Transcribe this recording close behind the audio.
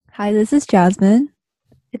Hi, this is Jasmine.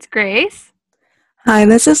 It's Grace. Hi,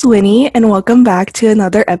 this is Winnie, and welcome back to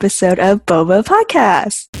another episode of Boba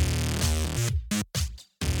Podcast.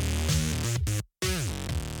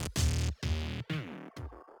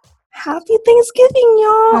 Happy Thanksgiving,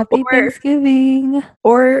 y'all! Happy Thanksgiving.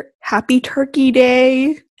 Or Happy Turkey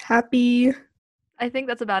Day. Happy... I think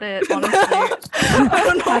that's about it, honestly. I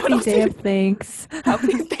don't know Happy Day of Thanks.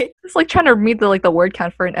 Happy Day. It's like trying to read the word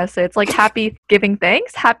count for an essay. It's like happy giving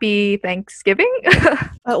thanks, happy Thanksgiving.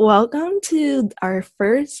 Welcome to our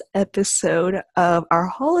first episode of our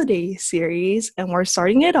holiday series, and we're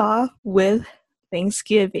starting it off with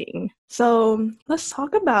Thanksgiving. So let's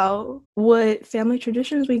talk about what family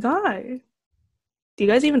traditions we got. Do you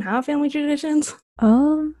guys even have family traditions?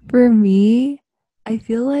 For me, I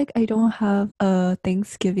feel like I don't have a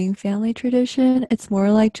Thanksgiving family tradition. It's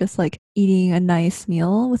more like just like eating a nice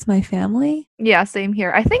meal with my family. Yeah, same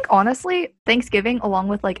here. I think honestly, Thanksgiving, along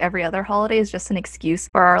with like every other holiday, is just an excuse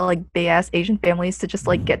for our like big ass Asian families to just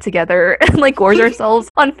like get together and like gorge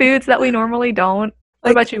ourselves on foods that we normally don't.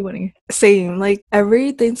 What about you, Winnie? Same. Like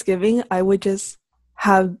every Thanksgiving, I would just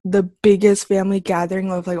have the biggest family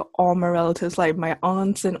gathering of like all my relatives, like my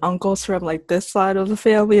aunts and uncles from like this side of the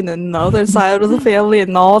family and another side of the family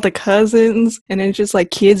and all the cousins, and it's just like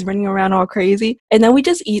kids running around all crazy. And then we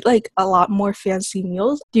just eat like a lot more fancy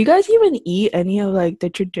meals. Do you guys even eat any of like the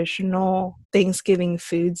traditional Thanksgiving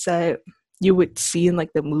foods that you would see in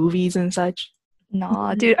like the movies and such?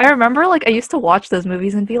 Nah, dude, I remember like I used to watch those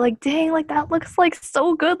movies and be like, dang, like that looks like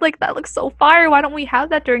so good, like that looks so fire. Why don't we have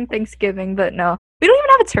that during Thanksgiving? But no, we don't even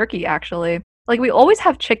have a turkey actually. Like we always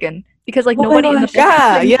have chicken because like nobody in the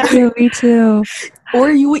Yeah. Me too.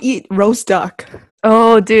 Or you would eat roast duck.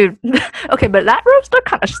 Oh, dude. Okay, but that roast duck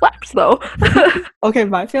kind of slaps though. Okay,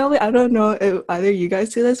 my family, I don't know if either you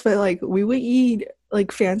guys do this, but like we would eat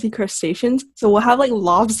like fancy crustaceans. So we'll have like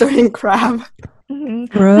lobster and crab.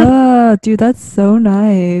 Bruh, dude, that's so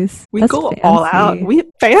nice. We That's go fancy. all out. We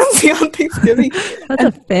fancy on Thanksgiving. That's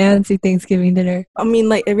a fancy Thanksgiving dinner. I mean,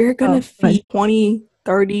 like if you're gonna fun. feed 20,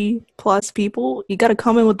 30 plus people, you gotta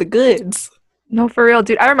come in with the goods. No, for real,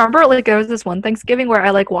 dude. I remember like there was this one Thanksgiving where I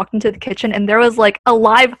like walked into the kitchen and there was like a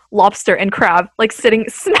live lobster and crab like sitting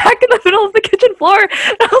smack in the middle of the kitchen floor.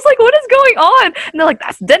 And I was like, what is going on? And they're like,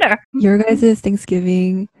 that's dinner. Your guys'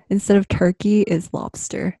 Thanksgiving, instead of turkey, is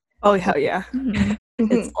lobster. Oh hell yeah.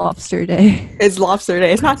 It's lobster day. It's lobster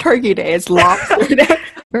day. It's not turkey day, it's lobster day.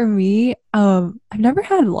 For me, I've never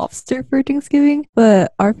had lobster for Thanksgiving,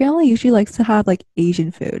 but our family usually likes to have like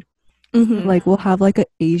Asian food. Like we'll have like an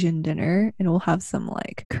Asian dinner and we'll have some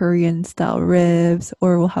like Korean style ribs,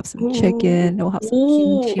 or we'll have some chicken, we'll have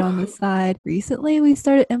some kimchi on the side. Recently we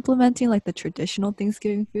started implementing like the traditional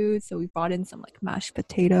Thanksgiving food, so we brought in some like mashed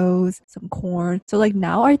potatoes, some corn. So like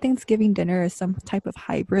now our Thanksgiving dinner is some type of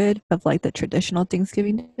hybrid of like the traditional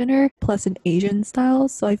Thanksgiving dinner plus an Asian style.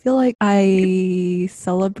 So I feel like I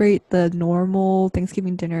celebrate the normal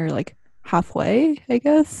Thanksgiving dinner like halfway, I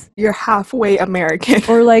guess. You're halfway American.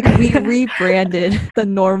 Or like we rebranded the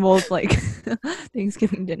normal like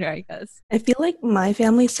Thanksgiving dinner, I guess. I feel like my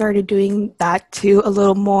family started doing that too a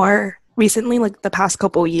little more recently, like the past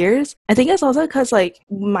couple years. I think it's also because like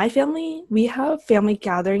my family, we have family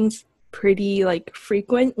gatherings pretty like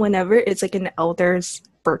frequent. Whenever it's like an elder's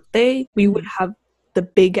birthday, we would have the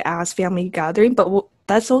big ass family gathering, but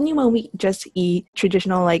that's only when we just eat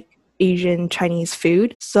traditional like Asian Chinese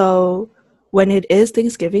food. So when it is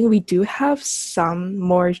Thanksgiving, we do have some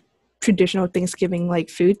more traditional Thanksgiving like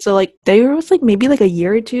food. So like there was like maybe like a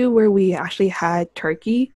year or two where we actually had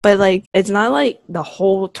turkey, but like it's not like the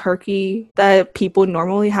whole turkey that people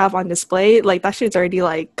normally have on display. Like that shit's already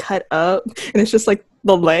like cut up and it's just like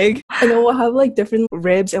the leg, and then we'll have like different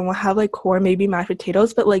ribs and we'll have like corn, maybe mashed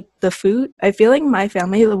potatoes. But like the food, I feel like my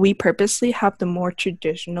family, we purposely have the more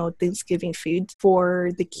traditional Thanksgiving foods for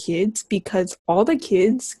the kids because all the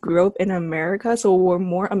kids grew up in America, so we're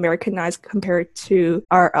more Americanized compared to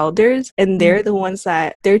our elders, and they're the ones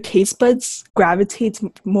that their taste buds gravitates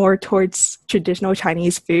more towards traditional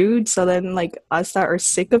Chinese food. So then like us that are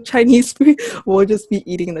sick of Chinese food, we'll just be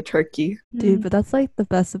eating the turkey. Dude, but that's like the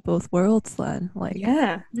best of both worlds then. Like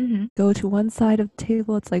Yeah. go to one side of the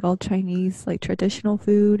table, it's like all Chinese, like traditional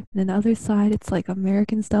food. And then the other side, it's like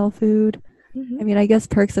American style food. I mean, I guess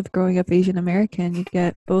perks of growing up Asian American, you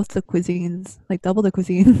get both the cuisines, like double the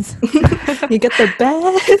cuisines. You get the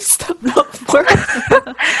best of both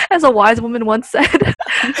worlds. As a wise woman once said.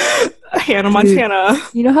 Hannah Dude. Montana.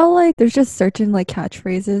 You know how like there's just certain like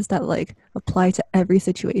catchphrases that like apply to every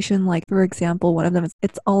situation? Like for example, one of them is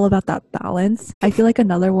it's all about that balance. I feel like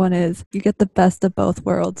another one is you get the best of both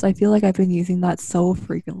worlds. I feel like I've been using that so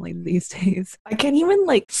frequently these days. I can't even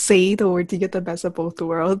like say the word to get the best of both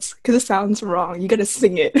worlds because it sounds wrong. You gotta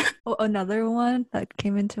sing it. Oh, another one that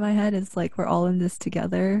came into my head is like we're all in this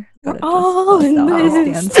together. We're Gotta just all bust in out what it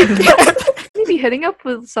this stands for. together. Maybe hitting up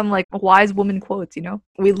with some like wise woman quotes, you know?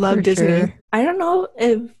 We love For Disney. sure. I don't know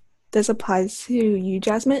if this applies to you,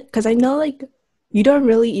 Jasmine, because I know like you don't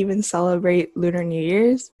really even celebrate Lunar New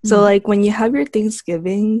Year's. So Mm. like when you have your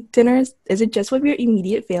Thanksgiving dinners, is it just with your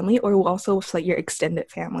immediate family or also with like your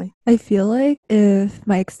extended family? I feel like if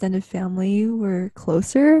my extended family were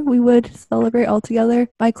closer, we would celebrate all together.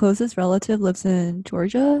 My closest relative lives in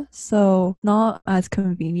Georgia, so not as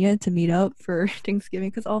convenient to meet up for Thanksgiving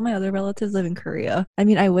because all my other relatives live in Korea. I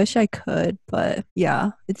mean, I wish I could, but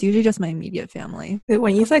yeah, it's usually just my immediate family.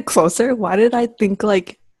 When you said closer, why did I think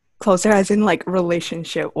like closer as in like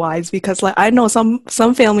relationship wise? Because like I know some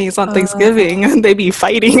families on Thanksgiving and they be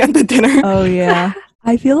fighting at the dinner. Oh yeah.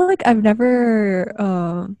 I feel like I've never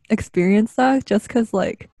experienced that just because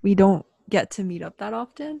like we don't get to meet up that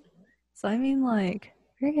often. So I mean like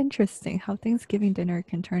very interesting how Thanksgiving dinner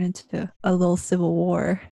can turn into a little civil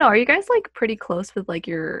war. No, are you guys like pretty close with like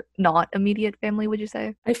your not immediate family, would you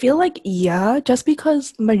say? I feel like yeah, just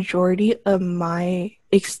because majority of my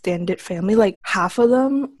extended family, like half of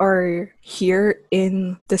them are here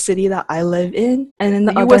in the city that I live in, and then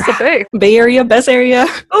the other USA Bay. Bay Area, best area.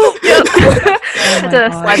 Oh, yep. Oh Had my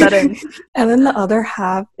to slide gosh. that in. And then the other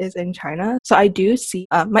half is in China. So I do see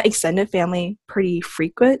my extended family pretty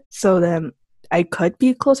frequent. So then I could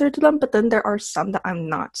be closer to them, but then there are some that I'm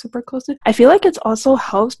not super close to. I feel like it also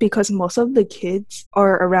helps because most of the kids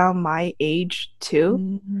are around my age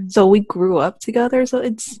too. Mhm. So we grew up together, so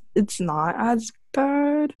it's not as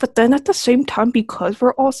bad. But then at the same time, because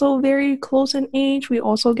we're also very close in age, we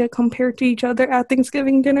also get compared to each other at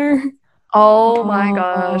Thanksgiving dinner. Oh my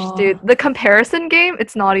gosh, dude. Oh. The comparison game,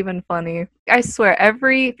 it's not even funny. I swear,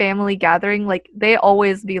 every family gathering, like, they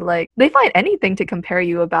always be like, they find anything to compare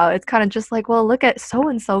you about. It's kind of just like, well, look at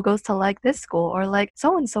so-and-so goes to, like, this school, or, like,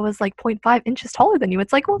 so-and-so is, like, 0.5 inches taller than you.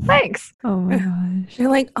 It's like, well, thanks. Oh my gosh. They're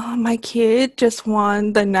like, oh, my kid just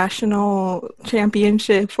won the national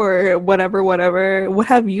championship for whatever. What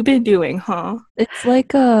have you been doing, huh? It's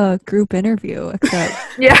like a group interview, except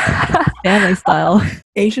Yeah. family style.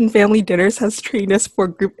 Asian Family Dinners has trained us for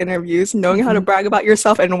group interviews, knowing how to Mhm. brag about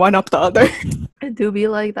yourself and one up the other. It do be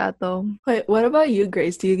like that, though. Wait, what about you,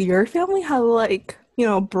 Grace? Do your family have like,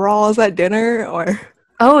 brawls at dinner or?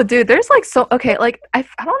 Oh, dude, there's like okay, like I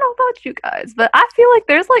don't know about you guys, but I feel like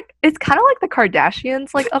there's like it's kind of like the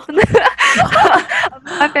Kardashians, like up in the up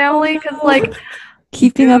in my family, because like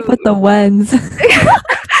Keeping up with the Wens.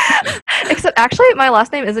 except actually my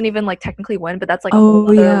last name isn't even like technically Wen, but that's like a Oh, whole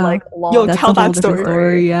other yeah. like long. Yo, That's tell a whole that different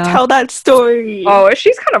story. yeah. Tell that story. Oh,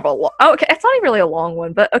 she's kind of a long. Oh, okay, it's not even really a long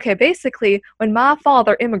one, but okay. Basically, when my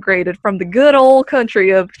father immigrated from the good old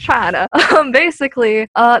country of China, basically,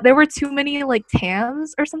 there were too many like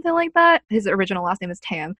Tams or something like that. His original last name is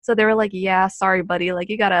Tam, so they were like, "Yeah, sorry, buddy, like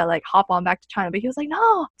you gotta like hop on back to China." But he was like,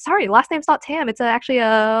 "No, sorry, last name's not Tam. It's actually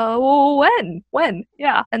Wen,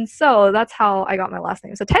 yeah." And so that's how I got my last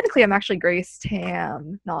name. So technically, I'm actually Grace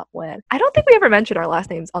Tam, not Wen. I don't think we ever mentioned our last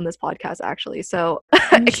names on this podcast, actually. So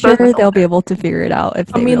I'm expose sure myself they'll be there. able to figure it out if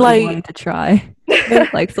they I mean, really like- wanted to try.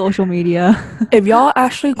 Like social media. If y'all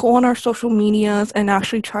actually go on our social medias and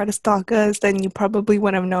actually try to stalk us, then you probably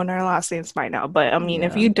would have known our last names by now. But I mean,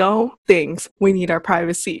 if Yeah. you don't, things we need our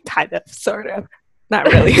privacy, kind of, sort of. Not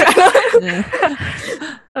really. Yeah.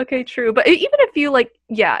 Okay, true. But even if you like,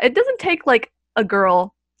 yeah, it doesn't take like a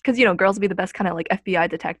girl, because girls be the best kind of like FBI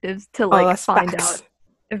detectives to like that's find facts. out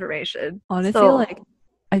information. Honestly, So, like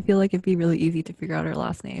I feel like it'd be really easy to figure out our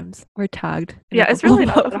last names. We're tagged. in a yeah, it's couple really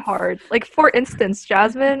of not that them. hard. Like for instance,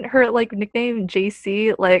 Jasmine, her like nickname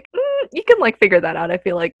JC, like you can like figure that out. I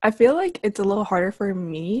feel like. I feel like it's a little harder for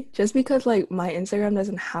me just because like my Instagram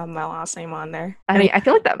doesn't have my last name on there. I mean, I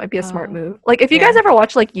feel like that might be a smart Oh. move. Like, if you guys Yeah. ever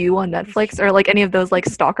watch like You on Netflix or like any of those like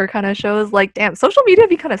stalker kind of shows, like, damn, social media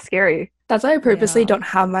be kind of scary. That's why I purposely Yeah. don't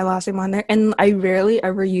have my last name on there. And I rarely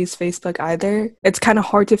ever use Facebook either. It's kind of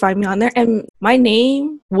hard to find me on there. And my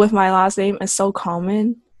name with my last name is so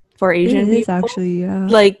common for It Asian is people. actually, yeah.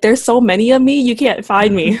 Like, there's so many of me, you can't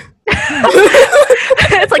find me.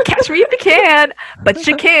 It's like catch me if you can, but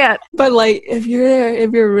you can't. But like, if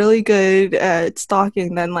you're really good at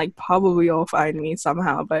stalking, then like probably you'll find me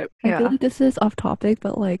somehow. But I Yeah. feel like this is off topic,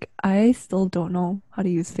 but like I still don't know how to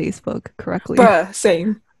use Facebook correctly. bruh,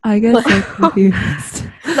 same. I get so confused.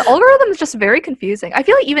 The algorithm is just very confusing. I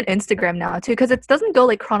feel like even Instagram now too, because it doesn't go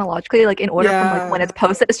like chronologically, like in order from like when it's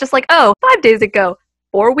posted. It's just like, oh, 5 days ago,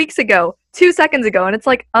 4 weeks ago, 2 seconds ago, and it's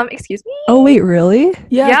like, excuse me. Oh wait, really?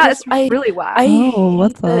 Yeah, it's really whack. I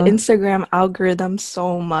what's hate the up? Instagram algorithm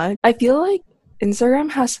so much. I feel like Instagram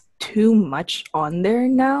has too much on there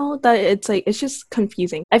now that it's like it's just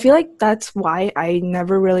confusing. I feel like that's why I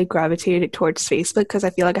never really gravitated towards Facebook, because I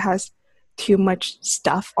feel like it has too much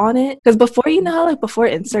stuff on it. Because before, you know how like before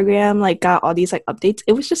Instagram like got all these like updates,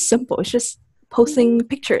 it was just simple. It's just posting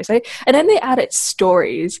pictures, right? And then they added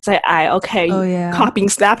stories. It's like, Oh, yeah. copying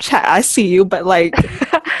Snapchat, I see you, but like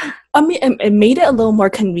I mean, it made it a little more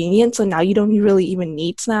convenient, so now you don't really even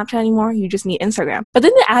need Snapchat anymore. You just need Instagram. But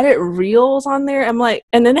then they added Reels on there. I'm like,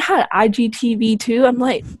 and then it had IGTV too. I'm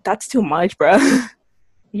like, that's too much, bro.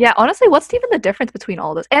 Yeah, honestly, what's even the difference between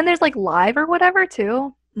all this? And there's like live or whatever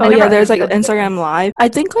too. Oh yeah, there's like Instagram Live. I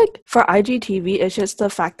think like for IGTV, it's just the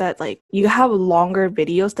fact that like you have longer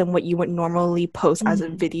videos than what you would normally post as a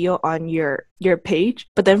video on your page.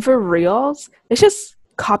 But then for Reels, it's just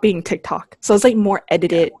copying TikTok. So it's like more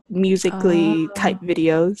edited, musically type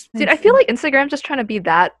videos. Dude, I feel like Instagram's just trying to be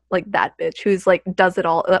that bitch who's like does it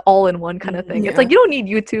all in one kind of thing. It's like, you don't need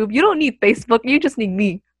YouTube, you don't need Facebook, you just need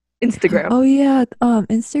me. Instagram. Oh yeah,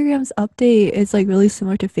 Instagram's update is like really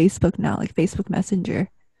similar to Facebook now, like Facebook Messenger.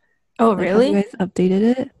 Oh, like, really? Have you guys updated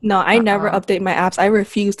it? No, I never update my apps. I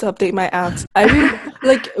refuse to update my apps. I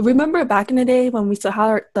remember back in the day when we still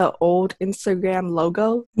had the old Instagram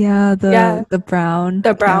logo. Yeah, the brown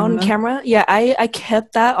camera. Yeah, I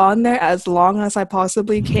kept that on there as long as I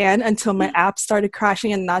possibly can until my app started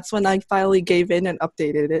crashing, and that's when I finally gave in and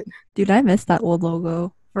updated it. Dude, I miss that old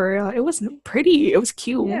logo. For real, it was pretty. It was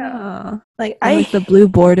cute. Yeah, like the blue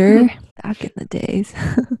border back in the days.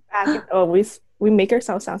 We make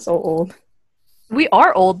ourselves sound so old. We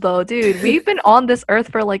are old though, dude. We've been on this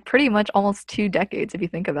earth for like pretty much almost 2 decades if you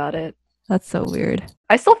think about it. That's so weird.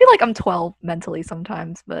 I still feel like I'm 12 mentally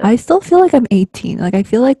sometimes, but I still feel like I'm 18. Like I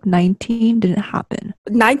feel like 19 didn't happen.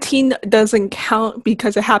 19 doesn't count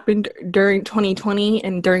because it happened during 2020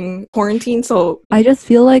 and during quarantine. So I just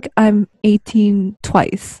feel like I'm 18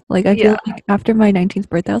 twice. Like I feel like after my 19th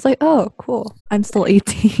birthday, I was like, oh, cool. I'm still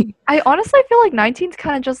 18. I honestly feel like 19 is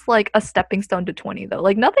kind of just like a stepping stone to 20 though.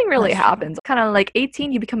 Like nothing really happens. Kind of like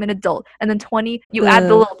 18, you become an adult, and then 20, you add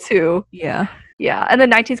the little 2. Yeah. Yeah, and then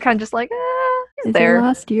 19 is kind of just like, it's there.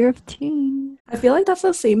 Last year of teen. I feel like that's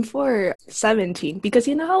the same for 17, because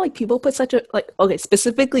you know how like people put such a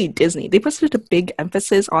specifically Disney, they put such a big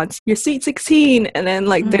emphasis on you're sweet 16, and then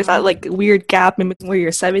like there's that like weird gap in between where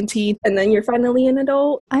you're 17 and then you're finally an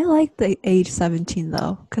adult. I like the age 17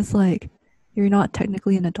 though, because like you're not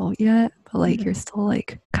technically an adult yet, but like you're still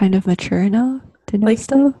like kind of mature enough to know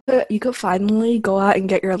stuff. You could finally go out and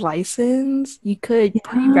get your license. You could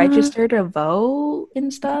pre-register to vote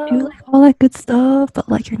and stuff. Do like all that good stuff, but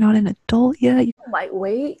like you're not an adult yet.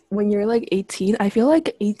 Lightweight when you're like 18. I feel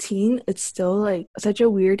like 18, it's still like such a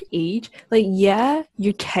weird age. Like, yeah,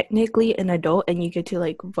 you're technically an adult and you get to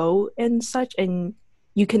like vote and such, and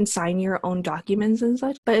you can sign your own documents and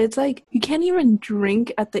such, but it's like you can't even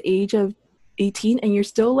drink at the age of 18 and you're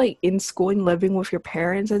still like in school and living with your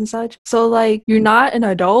parents and such. So like you're not an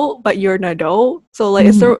adult, but you're an adult. So like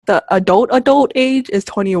it's the adult age is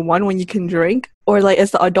 21 when you can drink, or like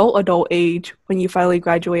it's the adult age when you finally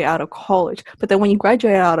graduate out of college. But then when you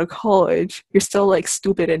graduate out of college, you're still like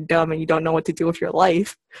stupid and dumb and you don't know what to do with your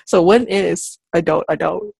life. So when is adult?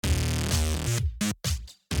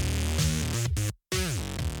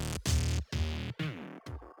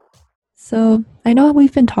 So I know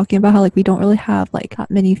we've been talking about how like we don't really have like that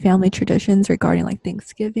many family traditions regarding like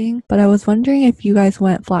Thanksgiving, but I was wondering if you guys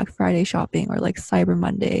went Black Friday shopping or like Cyber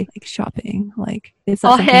Monday like shopping. Like, is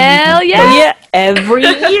that hell yeah! Yeah, every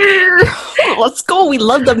year. Let's go. We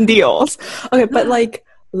love them deals. Okay, but like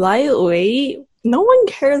lightweight, no one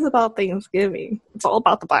cares about Thanksgiving. It's all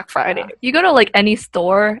about the Black Friday. Yeah. You go to like any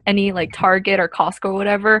store, any like Target or Costco or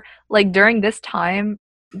whatever, like during this time,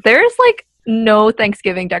 there's like no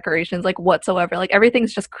Thanksgiving decorations like whatsoever. Like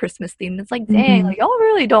everything's just Christmas themed. It's like, dang, like y'all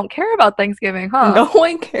really don't care about Thanksgiving, huh? No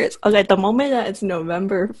one cares. Okay, the moment that it's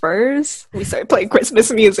November 1st, we start playing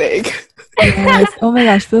Christmas music. Yes. Oh my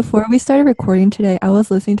gosh, before we started recording today, I was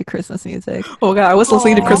listening to Christmas music. Oh god, I was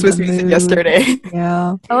listening to Christmas music yesterday.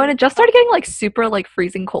 Yeah. Oh, and it just started getting like super like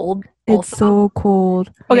freezing cold. It's so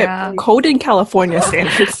cold. Okay, cold in California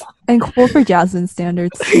standards. And cold for Jasmine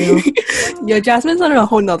standards too. Yeah, Jasmine's on a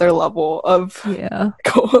whole nother level of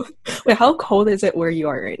cold. Wait, how cold is it where you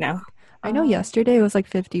are right now? I know yesterday it was like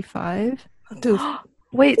 55. Dude.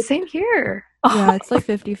 Wait, same here. Yeah, it's like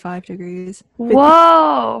 55 degrees.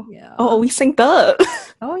 Whoa. Yeah. Oh, we synced up.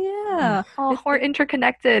 Oh yeah. Oh, we're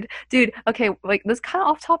interconnected. Dude, okay, like this kind of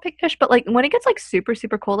off topic-ish, but like when it gets like super,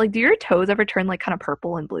 super cold, like do your toes ever turn like kind of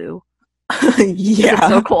purple and blue? Yeah. It's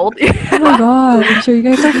so cold. Oh my god. I'm sure you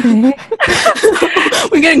guys okay.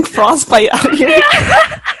 We're getting frostbite out here.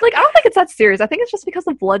 Like, I don't think it's that serious. I think it's just because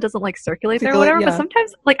the blood doesn't like circulate there or whatever. Yeah. But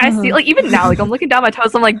sometimes, like, I see, like, even now, like, I'm looking down my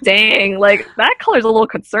toes, I'm like, dang, like, that color's a little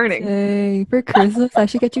concerning. Dang. For Christmas, I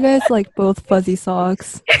should get you guys like both fuzzy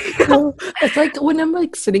socks. It's like when I'm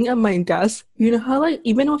like sitting at my desk, you know how like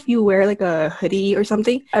even if you wear like a hoodie or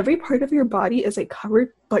something, every part of your body is like covered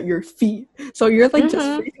but your feet. So you're like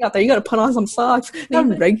just freezing out there. You gotta put on some socks. You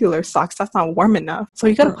have regular socks, that's not warm enough. So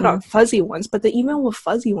you gotta put on fuzzy ones. But then even with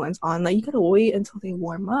fuzzy ones on, like you gotta wait until they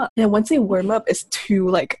warm up. And once they warm up, it's too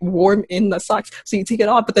like warm in the socks. So you take it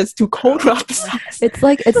off, but then it's too cold without the socks. It's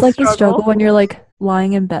like the struggle when you're like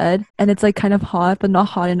lying in bed and it's like kind of hot but not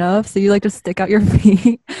hot enough, so you like just stick out your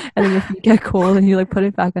feet and then your feet get cold and you like put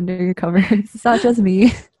it back under your covers. It's not just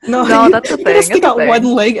me. No, that's the thing. You just stick out one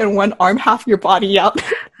leg and one arm, half your body out.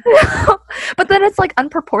 But then it's like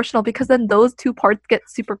unproportional because then those two parts get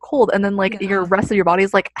super cold and then like your rest of your body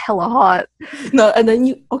is like hella hot. No, and then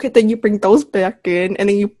you bring those back in and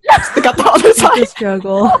then you stick out the other side.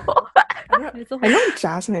 Struggle. I know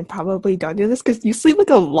Jasmine probably don't do this because you sleep like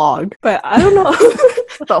a log, but I don't know.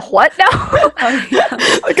 The what now?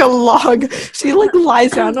 Like a log. She like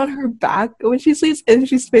lies down on her back when she sleeps and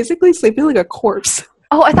she's basically sleeping like a corpse.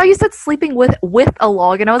 Oh, I thought you said sleeping with a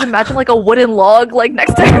log, and I was imagining like a wooden log like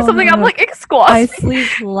next to her or something. I'm like, squash. I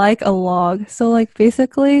sleep like a log. So like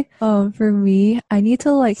basically, for me, I need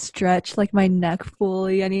to like stretch like my neck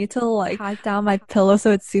fully. I need to like pat down my pillow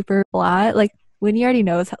so it's super flat. Like Winnie already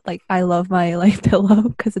knows like I love my like pillow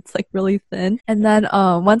because it's like really thin. And then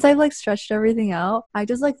once I've like stretched everything out, I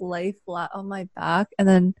just like lay flat on my back and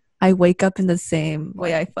then I wake up in the same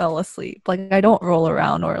way I fell asleep. Like I don't roll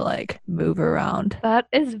around or like move around. That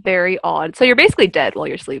is very odd. So you're basically dead while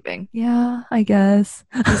you're sleeping. Yeah, I guess.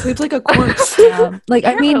 She sleeps like a corpse. Like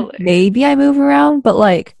I mean, maybe I move around, but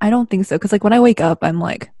like I don't think so. Because like when I wake up, I'm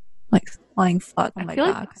like lying flat on my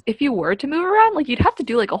back. Like if you were to move around, like you'd have to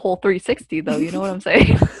do like a whole 360 though. You know what I'm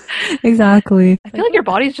saying? Exactly. I feel like your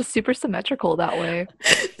body's just super symmetrical that way.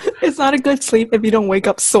 It's not a good sleep if you don't wake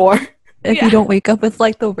up sore. If you don't wake up with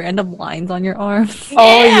like the random lines on your arms.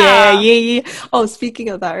 Oh yeah. Oh, speaking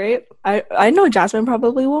of that, right? I know Jasmine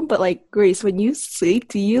probably won't, but like Grace, when you sleep,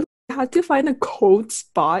 do you have to find a cold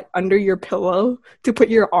spot under your pillow to put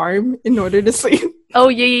your arm in order to sleep? Oh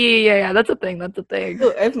yeah. That's a thing.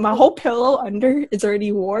 If my whole pillow under is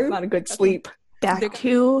already warm, not a good sleep. Back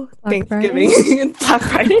to Thanksgiving and Black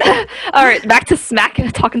Friday. All right, back to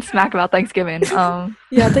talking smack about Thanksgiving.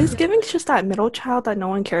 Yeah, Thanksgiving's just that middle child that no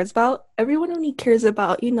one cares about. Everyone only cares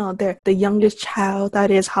about, you know, the youngest child that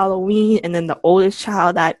is Halloween and then the oldest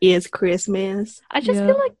child that is Christmas. I just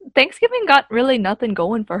feel like Thanksgiving got really nothing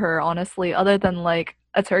going for her, honestly, other than like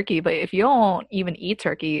a turkey. But if you don't even eat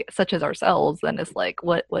turkey, such as ourselves, then it's like,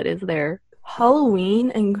 what is there? Halloween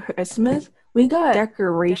and Christmas, we got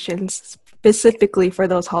decorations specifically for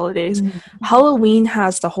those holidays. Halloween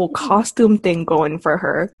has the whole costume thing going for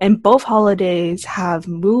her, and both holidays have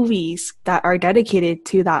movies that are dedicated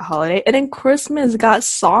to that holiday, and then Christmas got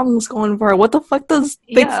songs going for her. What the fuck does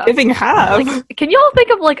Thanksgiving have? Like, can you all think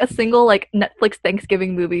of like a single like Netflix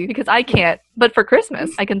Thanksgiving movie? Because I can't, but for Christmas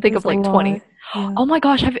I can think of like 20. Yeah. Oh my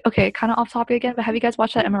gosh, kind of off topic again, but have you guys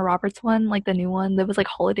watched that Emma Roberts one, like the new one that was like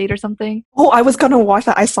Holiday or something? Oh, I was gonna watch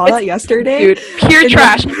that. I saw that yesterday. Dude, pure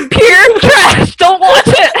trash. Don't watch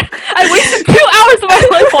it. I wasted 2 hours of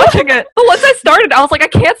my life watching it. But once I started, I was like, I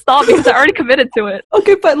can't stop because I already committed to it.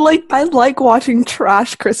 Okay, but like I like watching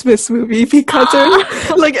trash Christmas movie because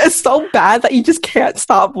they're like it's so bad that you just can't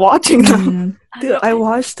stop watching them. Dude, I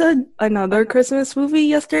watched another Christmas movie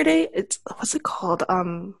yesterday. What's it called?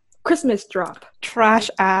 Christmas Drop.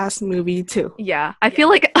 Trash ass movie too. Yeah, I feel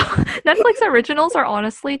like Netflix originals are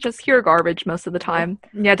honestly just pure garbage most of the time.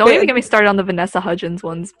 Yeah, don't even get me started on the Vanessa Hudgens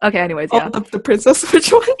ones. Okay, anyways, yeah. Oh, the Princess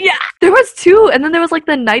Switch one? Yeah, there was 2, and then there was like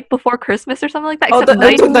the Night Before Christmas or something like that. Oh, the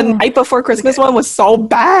Night Before Christmas one was so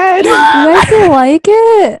bad. You guys don't like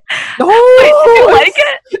it? No, you like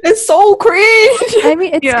it? It's so cringe. I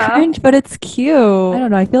mean, it's cringe, but it's cute. I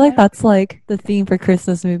don't know. I feel like that's like the theme for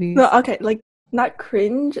Christmas movies. No, okay, like not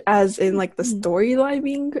cringe as in like the storyline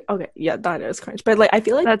being okay, yeah, that is cringe. But like I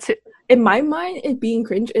feel like that's it. In my mind, it being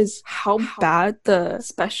cringe is how bad the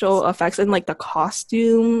special effects and like the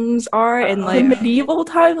costumes are and like medieval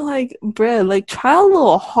time. Like, bruh, like try a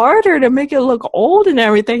little harder to make it look old and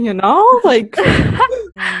everything, you know? Like,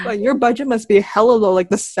 like your budget must be hella low. Like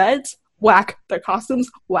the sets, whack. Their costumes,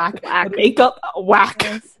 whack. Whack. The makeup, whack.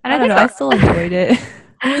 Yes. And I I don't think know. I still enjoyed it.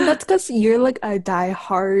 I mean, that's because you're like a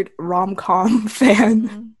die-hard rom-com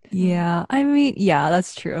fan. Yeah. I mean, yeah,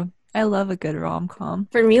 that's true. I love a good rom-com.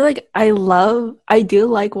 For me, like, I do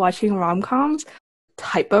like watching rom-coms.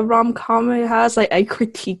 Type of rom-com it has, like, I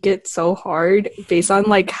critique it so hard based on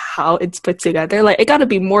like how it's put together. Like, it gotta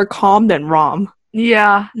be more calm than rom.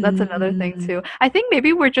 Yeah, that's another thing Mm. too. I think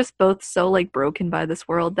maybe we're just both so like broken by this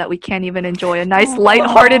world that we can't even enjoy a nice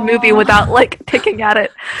light-hearted movie without like picking at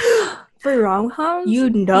it. For rom-coms, you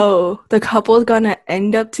know the couple's gonna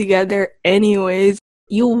end up together anyways.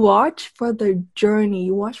 You watch for the journey,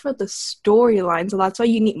 you watch for the storyline, so that's why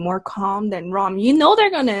you need more calm than rom. You know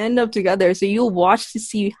they're gonna end up together, so you watch to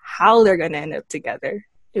see how they're gonna end up together.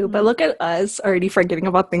 Dude, but look at us already forgetting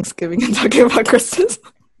about Thanksgiving and talking about Christmas.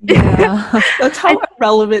 Yeah. That's how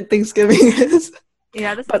relevant Thanksgiving is.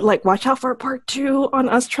 Yeah, this But like, watch out for part 2 on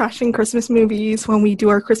us trashing Christmas movies when we do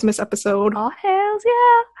our Christmas episode. all hells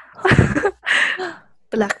yeah.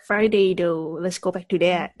 Black Friday though, let's go back to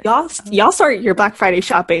that. Y'all start your Black Friday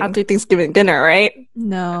shopping after Thanksgiving dinner, right?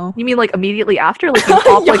 No. You mean like immediately after, like you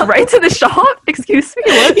hop Yeah. like right to the shop? Excuse me,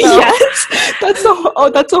 what? No. Yes, that's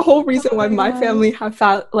the whole reason why my family have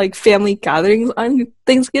like family gatherings on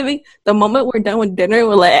Thanksgiving. The moment we're done with dinner,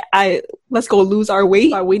 we're like, let's go lose our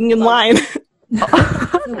weight by waiting in line.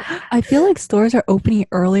 I feel like stores are opening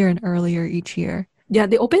earlier and earlier each year. Yeah,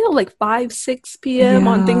 they open at like 5-6 p.m.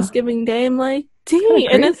 on Yeah. Thanksgiving Day. I'm like, dang,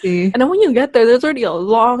 Kinda crazy. and then when you get there's already a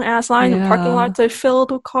long ass line. The parking Yeah. lots are filled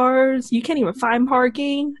with cars. You can't even find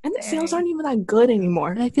parking, and the Dang. sales aren't even that good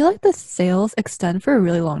anymore. And I feel like the sales extend for a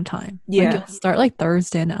really long time. Yeah. Like, it'll start like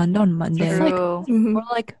Thursday and end on Monday. It's like, True. Mhm. or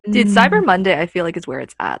like, Dude, Cyber Monday I feel like is where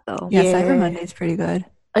it's at though. Yeah, Yeah. Cyber Monday is pretty good.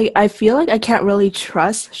 I feel like I can't really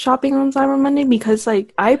trust shopping on Cyber Monday because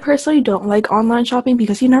like I personally don't like online shopping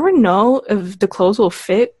because you never know if the clothes will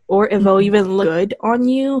fit or if it'll even look good on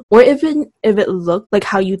you or even if it looked like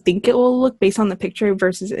how you think it will look based on the picture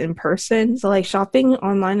versus in person. So like shopping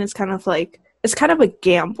online is kind of like it's kind of a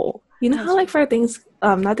gamble. You know how like for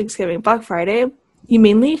not Thanksgiving, Black Friday, you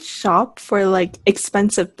mainly shop for like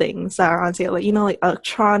expensive things that are on sale, like like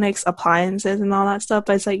electronics, appliances, and all that stuff.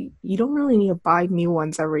 But it's like you don't really need to buy new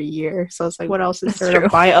ones every year. So it's like, what else is That's there to true.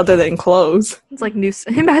 buy other than clothes? It's like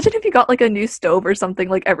imagine if you got like a new stove or something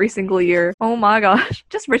like every single year. Oh my gosh.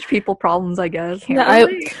 Just rich people problems, I guess. Can't Yeah,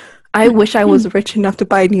 relate. I wish I was rich enough to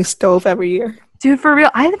buy a new stove every year. Dude, for real,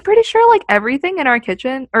 I'm pretty sure like everything in our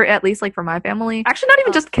kitchen, or at least like for my family, actually not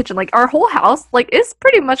even just kitchen, like our whole house, like is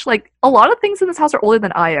pretty much like a lot of things in this house are older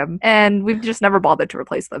than I am, and we've just never bothered to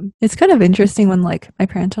replace them. It's kind of interesting when like my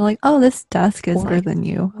parents are like, "Oh, this desk is older than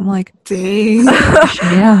you." I'm like, Dang.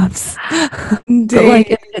 "Yaps." But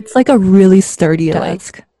like, it's like a really sturdy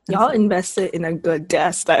desk. Y'all invested in a good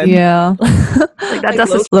desk then. Yeah. Like that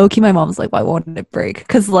desk is Low key, my mom's like, "Why won't it break?"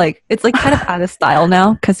 Because like it's like kind of out of style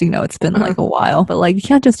now. Because it's been like a while. But like you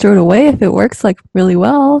can't just throw it away if it works like really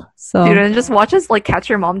well. So dude, and just watch us like catch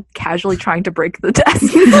your mom casually trying to break the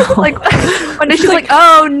desk. Like one day she's like,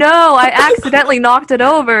 "Oh no, I accidentally knocked it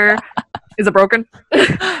over." Is it broken?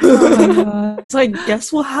 oh my God. So I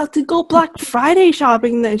guess we'll have to go Black Friday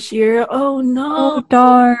shopping this year. Oh Oh no.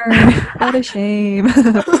 darn! What a shame.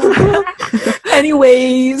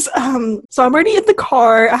 Anyways, so I'm already in the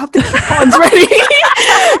car. I have the coupons ready.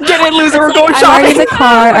 Get it, loser. We're going I'm already in shopping. the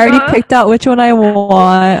car. I already picked out which one I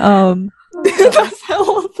want. That's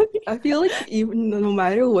how I feel like even no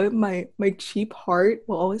matter what, my cheap heart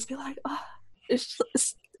will always be like,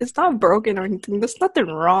 it's not broken or anything. There's nothing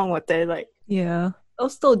wrong with it. Like Yeah. I'll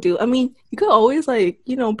still do. I mean, you could always like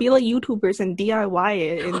be like YouTubers and DIY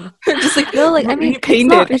it and just like No, like I mean,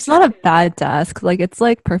 paint it's not a bad desk. Like it's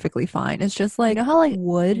like perfectly fine. It's just like how like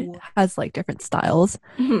wood has like different styles,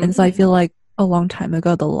 and so I feel like a long time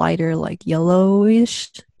ago the lighter like yellowish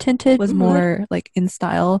tinted was more like in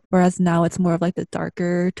style, whereas now it's more of like the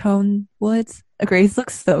darker tone woods. Grace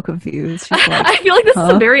looks so confused. She's like, I feel like this is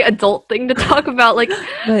a very adult thing to talk about. Like,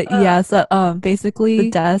 but yeah, so basically the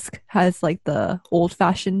desk has like the old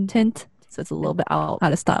fashioned tint, so it's a little bit out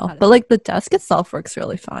of style. But like the desk itself works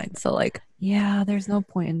really fine. So like yeah, there's no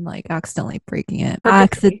point in like accidentally breaking it.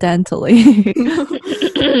 Accidentally.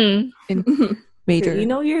 In major.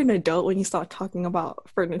 You're an adult when you start talking about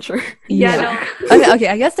furniture. yeah, Okay,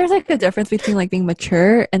 I guess there's like a difference between like being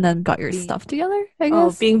mature and then got your stuff together, I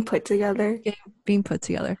guess. Being put together. Being put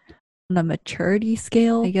together. On a maturity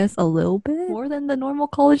scale, I guess a little bit more than the normal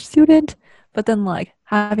college student. But then like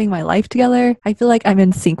having my life together. I feel like I'm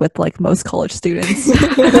in sync with like most college students.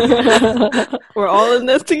 We're all in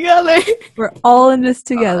this together. We're all in this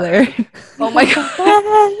together. Oh my god.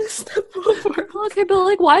 Okay, but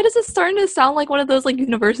like, why does it starting to sound like one of those like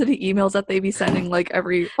university emails that they be sending like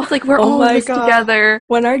every? It's like we're all in this together.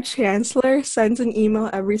 When our chancellor sends an email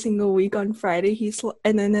every single week on Friday,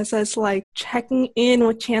 and then it says like checking in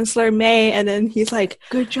with Chancellor May, and then he's like,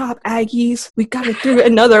 "Good job, Aggies. We got it through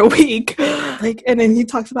another week." Like, and then he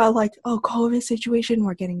talks about like, "Oh, COVID situation,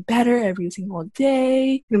 we're getting better every single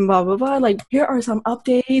day," and blah blah blah. Like, here are some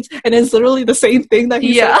updates, and it's literally the same thing that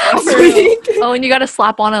he said last week. Oh, and you got to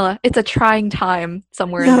slap on it's a trying time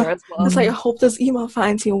somewhere in there as well. It's like, I hope this email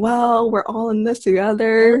finds you well. We're all in this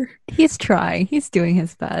together. He's trying. He's doing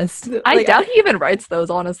his best. I doubt he even writes those,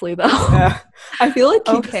 honestly, though. Yeah. I feel like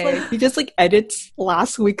he just edits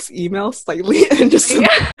last week's email slightly and just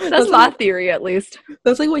that's my theory, at least.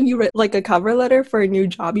 That's like when you write like a cover letter for a new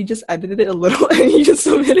job, you just edited it a little and you just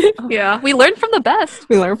submit it. Yeah, we learned from the best.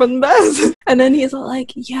 And then he's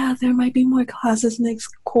like, yeah, there might be more classes next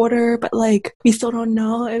quarter, but like we still don't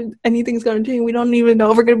know if anything's gonna change. We don't even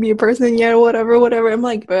know if we're gonna be in person yet, or whatever. I'm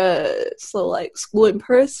like, bruh, so like school in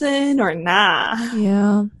person or nah?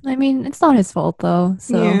 Yeah, I mean, it's not his fault though,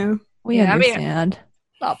 so we understand.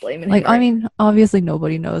 Not blaming him. Like, I mean, obviously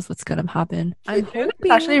nobody knows what's gonna happen. I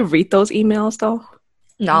actually read those emails though.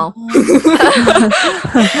 No.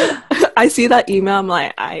 I see that email, I'm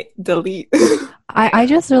like, I delete. I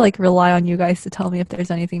just like rely on you guys to tell me if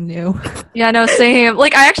there's anything new. Yeah, no, same.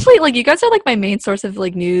 Like, I actually, like, you guys are like my main source of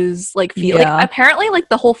like news, like, like apparently like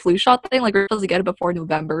the whole flu shot thing, like we're supposed to get it before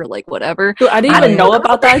November, like whatever. Dude, I didn't even know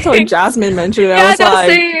about that until Jasmine mentioned it.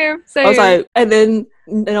 Same. I was like, and then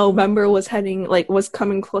November was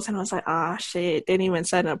coming close, and I was like, shit, they didn't even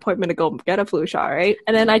set an appointment to go get a flu shot, right?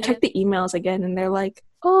 And then I checked the emails again, and they're like,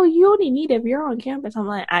 oh, you only need it if you're on campus. I'm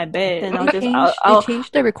like, I bet. And they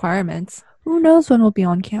changed the requirements. Who knows when we'll be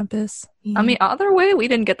on campus? I mean, either way, we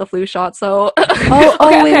didn't get the flu shot, so.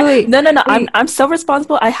 Wait. No. I'm still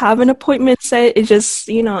responsible. I have an appointment set. It's just,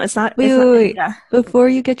 it's not. Wait. Yeah. Before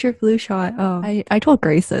you get your flu shot, I told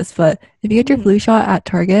Grace this, but if you get your flu shot at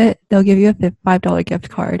Target, they'll give you a $5 gift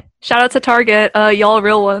card. Shout out to Target, y'all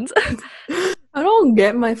real ones. I don't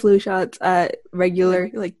get my flu shots at regular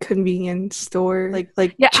like convenience store like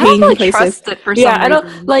chain places. I don't trust it for some reason. I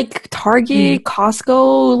don't like Target,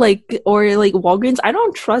 Costco, or Walgreens. I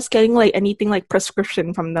don't trust getting like anything like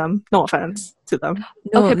prescription from them. No offense to them.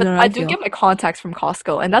 Okay, but I do get my contacts from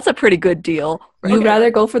Costco, and that's a pretty good deal. Right? You'd rather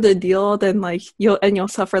go for the deal than like you'll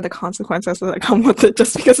suffer the consequences that come with it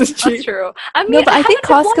just because it's cheap. That's true. I mean, no, but I think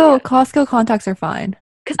Costco contacts are fine.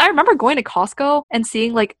 Because I remember going to Costco and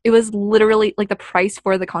seeing like it was literally like the price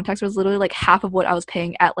for the contacts was literally like half of what I was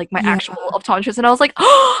paying at like my actual optometrist, and I was like,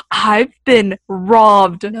 oh, I've been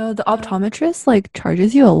robbed. No, the optometrist like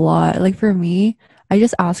charges you a lot. Like for me, I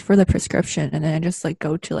just ask for the prescription and then I just like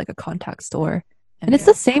go to like a contact store, and it's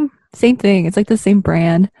the same thing. It's like the same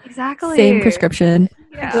brand, exactly, same prescription.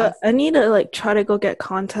 Yeah. I need to like try to go get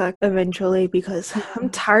contact eventually because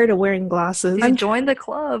I'm tired of wearing glasses. I joined the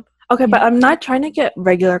club. Okay, but I'm not trying to get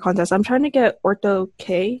regular contacts. I'm trying to get Ortho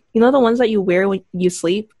K. You know the ones that you wear when you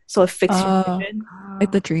sleep, so it fixes your vision,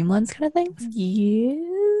 like the dream lens kind of things. Yeah,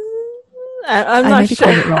 I'm not sure.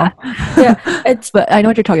 It wrong. But I know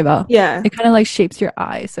what you're talking about. Yeah, it kind of like shapes your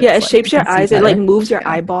eyes. So it shapes your eyes. It like moves your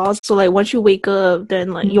eyeballs. So like once you wake up,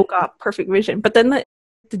 then like you'll got perfect vision. But then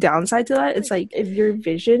the downside to that, it's like if your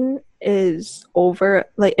vision is over,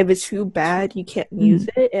 like if it's too bad, you can't use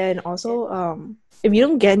it, and also if you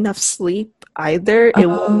don't get enough sleep either, it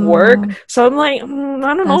won't work. So I'm like, I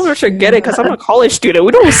don't know if I should get it because I'm a college student.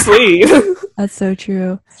 We don't sleep. That's so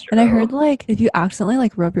true. And I heard like if you accidentally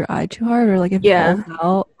like rub your eye too hard or like if it falls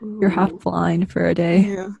out, you're half blind for a day.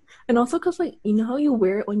 Yeah. And also because like you know how you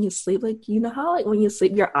wear it when you sleep, like you know how like when you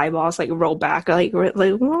sleep your eyeballs like roll back like whatever,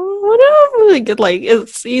 like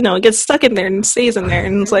it's it gets stuck in there and stays in there,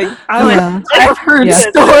 and it's like I've heard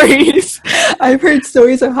stories. I've heard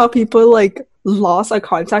stories of how people like lost a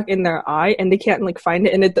contact in their eye and they can't like find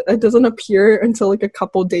it, and it doesn't appear until like a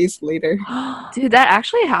couple days later. Dude, that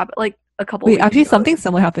actually happened like a couple weeks actually ago. Something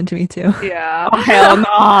similar happened to me too. Yeah. Oh hell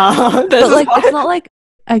no. But like it's not like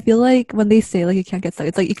I feel like when they say like it can't get stuck,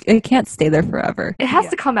 it's like it can't stay there forever. It has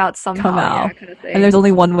to come out somehow. Kind of thing. And there's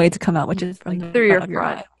only one way to come out, which is from through your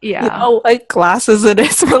front. Yeah. Like glasses it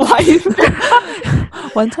is for life.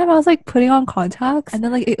 One time I was like putting on contacts and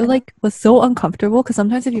then like it like was so uncomfortable because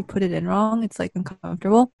sometimes if you put it in wrong it's like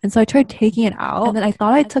uncomfortable, and so I tried taking it out and then I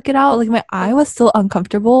thought I took it out, like my eye was still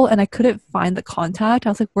uncomfortable and I couldn't find the contact. I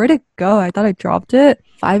was like, where'd it go? I thought I dropped it.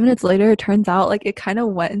 5 minutes later it turns out like it kind of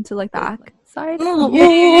went into like the back side.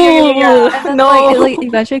 Yeah. And then, No. like, it like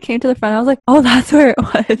eventually came to the front. I was like, oh, that's where it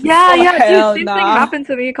was. Yeah, yeah, hell dude, same nah. thing happened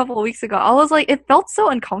to me a couple of weeks ago. I was like, it felt so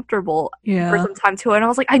uncomfortable for Yeah. some time too, and I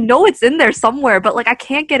was like, I know it's in there somewhere, but like I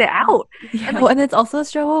can't get it out. Yeah. And, like- Well, and it's also a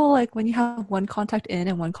struggle like when you have one contact in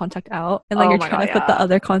and one contact out, and like Oh you're my trying to God, put the yeah.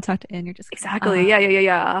 other contact in. You're just Exactly.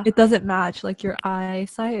 Yeah. It doesn't match. Like your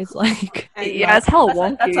eyesight is like Yeah, it's hella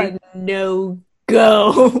wonky. That's a no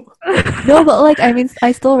go. no, but like I mean,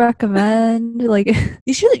 I still recommend like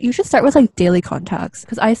you should start with like daily contacts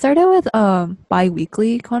because I started with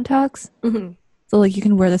bi-weekly contacts. Mhm. So like you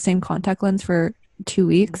can wear the same contact lens for 2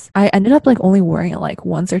 weeks. I ended up like only wearing it like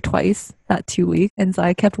once or twice that 2 weeks, and so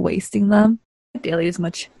I kept wasting them. Daily is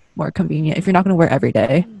much more convenient if you're not going to wear every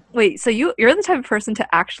day. Wait, so you're the type of person to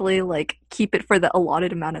actually like keep it for the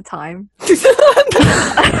allotted amount of time?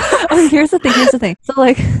 Okay, here's the thing. So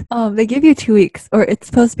like they give you 2 weeks, or it's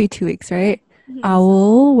supposed to be 2 weeks, right? I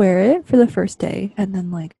will wear it for the first day and then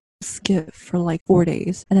like skip for like 4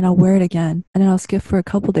 days, and then I'll wear it again, and then I'll skip for a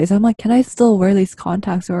couple days. I'm like, can I still wear these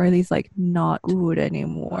contacts, or are these like not good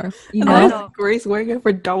anymore? You I know? know Grace wearing it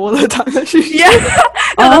for double the time that she Yeah. No,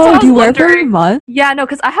 that's what I Oh, do you was wear it for a wondering. month? Yeah, no,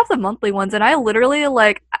 because I have the monthly ones, and I literally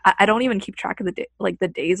like I don't even keep track of the like the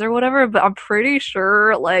days or whatever, but I'm pretty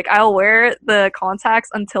sure like I'll wear the contacts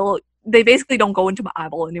until they basically don't go into my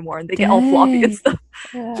eyeball anymore, and they get all floppy and Dang. stuff.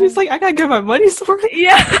 She's like, I gotta get my money's worth.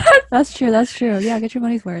 Yeah. That's true. Yeah, get your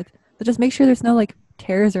money's worth. But just make sure there's no like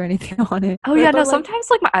tears or anything on it. Oh yeah, But, no. like- Sometimes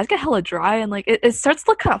like my eyes get hella dry, and like it starts to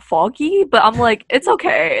look kind of foggy, but I'm like, it's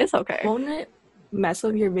okay. It's okay. Won't it mess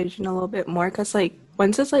up your vision a little bit more? Because like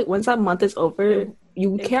once that month is over,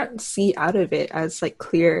 you can't see out of it as like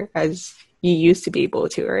clear as you used to be able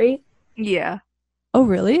to, right? Yeah. Oh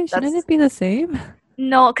really? Shouldn't That's- it be the same?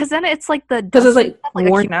 No, because then it's like the Because it's like like,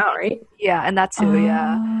 worn out, right? yeah, and that too.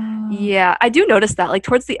 Yeah. Oh. Yeah, I do notice that. Like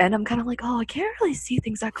towards the end, I'm kind of like, oh, I can't really see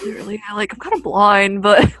things that clearly. Like I'm kind of blind,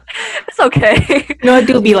 but it's okay. No, it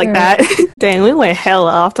do be like Sure. that. Dang, we went hella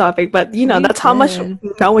off topic, but you know We that's how much did.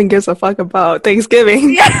 no one gives a fuck about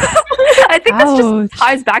Thanksgiving. Yeah, I think this Ouch. just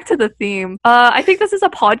ties back to the theme. I think this is a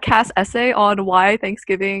podcast essay on why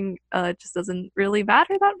Thanksgiving just doesn't really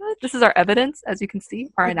matter that much. This is our evidence, as you can see,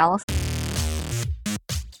 our analysis.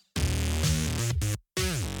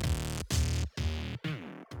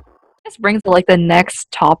 This brings to like the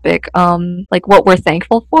next topic, like what we're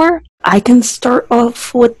thankful for. I can start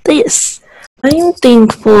off with this. I'm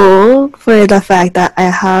thankful for the fact that I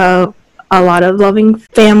have a lot of loving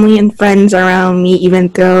family and friends around me, even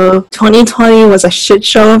though 2020 was a shit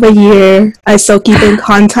show of a year. I still keep in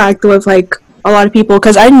contact with like a lot of people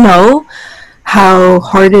because I know how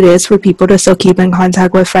hard it is for people to still keep in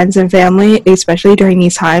contact with friends and family, especially during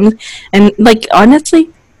these times. And like honestly,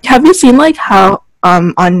 have you seen like how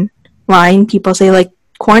online people say like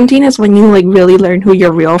quarantine is when you like really learn who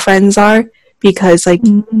your real friends are, because like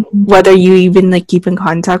whether you even like keep in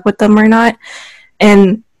contact with them or not.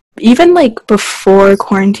 And even like before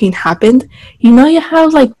quarantine happened, you know, you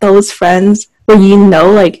have like those friends where you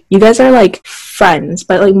know like you guys are like friends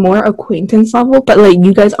but like more acquaintance level, but like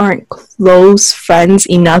you guys aren't close friends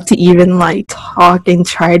enough to even like talk and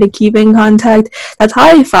try to keep in contact. That's how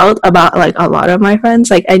I felt about like a lot of my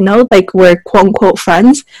friends. Like I know like we're quote unquote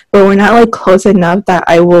friends, but we're not like close enough that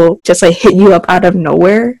I will just like hit you up out of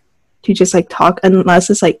nowhere to just like talk unless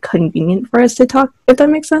it's like convenient for us to talk, if that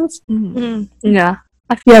makes sense. Yeah.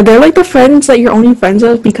 Yeah, they're like the friends that you're only friends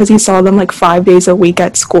with because you saw them like 5 days a week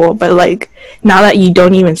at school, but like now that you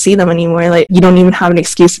don't even see them anymore, like you don't even have an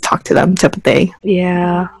excuse to talk to them type of thing.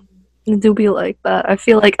 Yeah. It do be like that. I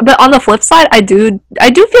feel like, but on the flip side, I do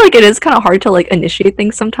feel like it is kind of hard to like initiate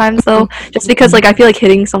things sometimes though, just because like I feel like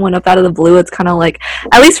hitting someone up out of the blue, it's kind of like,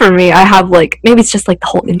 at least for me, I have like, maybe it's just like the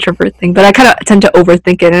whole introvert thing, but I kind of tend to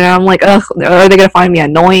overthink it, and I'm like, ugh, are they gonna find me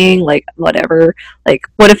annoying? Like whatever. Like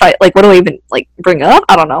what if I like, what do I even like bring up?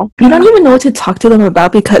 I don't know. You don't even know what to talk to them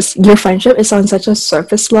about because your friendship is on such a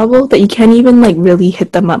surface level that you can't even like really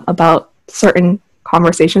hit them up about certain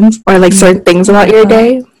conversations or like certain things about your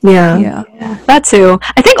day. Yeah. That too.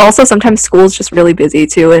 I think also sometimes school's just really busy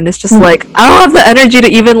too, and it's just like I don't have the energy to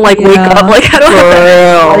even like wake Yeah. up. Like I don't have the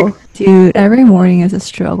energy, like, Dude, every morning is a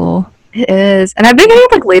struggle. it is, and I've been getting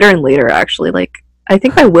up like later and later. Actually, like I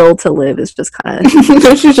think my will to live is just kind of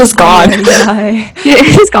She's just gone. Yeah.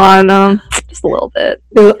 she's gone. Just a little bit.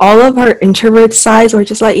 Dude, all of our introvert sides were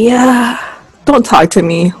just like, yeah, don't talk to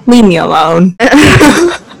me, leave me alone.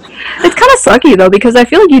 It's kind of sucky though, because I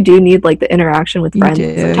feel like you do need like the interaction with You friends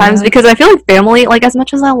do, sometimes, yeah. because I feel like family, like as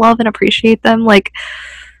much as I love and appreciate them, like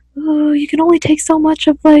you can only take so much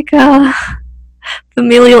of like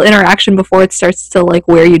familial interaction before it starts to like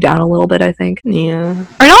wear you down a little bit, I think. Yeah.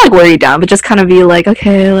 Or not like wear you down, but just kind of be like,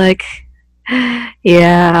 okay, like,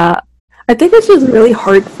 yeah. I think it's just really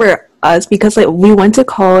hard for us because like we went to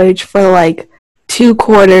college for like 2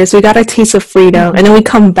 quarters, we got a taste of freedom, and then we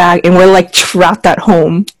come back and we're like trapped at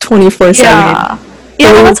home 24/7. Yeah,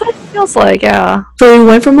 So, that's what it feels like. Yeah. so we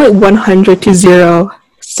went from like 100 to 0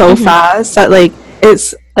 so fast that like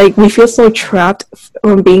it's like we feel so trapped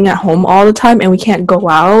from being at home all the time, and we can't go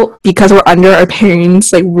out because we're under our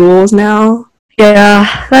parents' like rules now.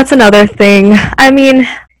 Yeah, that's another thing. I mean,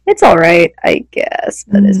 it's all right, I guess,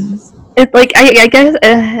 but it's like I guess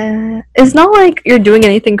it's not like you're doing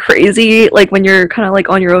anything crazy like when you're kind of like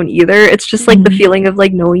on your own either. It's just like the feeling of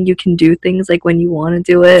like knowing you can do things like when you want to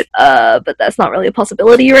do it. But that's not really a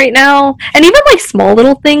possibility right now. And even like small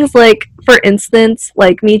little things, like for instance,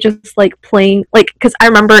 like me just like playing, like, because I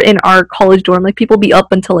remember in our college dorm, like people be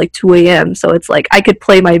up until like 2 a.m. So it's like I could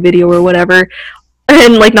play my video or whatever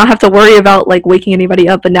and like not have to worry about like waking anybody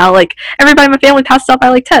up. And now like everybody in my family passes out by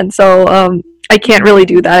like 10, so I can't really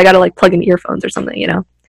do that. I gotta like plug in earphones or something, you know.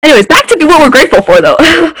 Anyways, back to what we're grateful for though.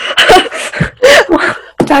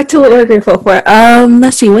 Back to what we're grateful for.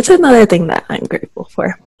 Let's see, what's another thing that I'm grateful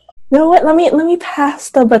for? You know what, let me pass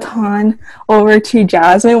the baton over to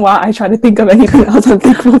Jasmine while I try to think of anything else I'm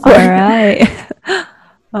thankful for. All right.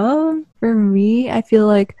 For me, I feel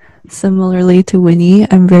like similarly to Winnie,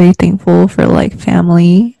 I'm very thankful for like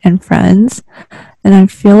family and friends, and I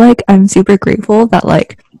feel like I'm super grateful that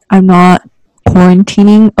like I'm not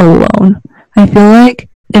quarantining alone. I feel like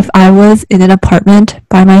if I was in an apartment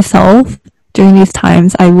by myself during these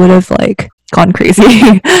times, I would have like gone crazy,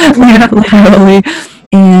 like, literally.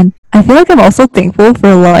 And I feel like I'm also thankful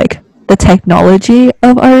for like the technology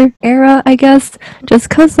of our era, I guess, just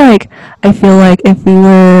because like I feel like if we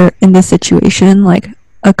were in this situation like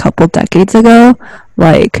a couple decades ago,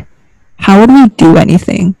 like how would we do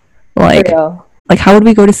anything? Like how would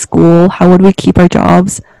we go to school? How would we keep our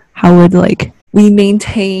jobs? How would like we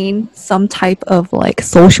maintain some type of like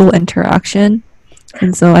social interaction?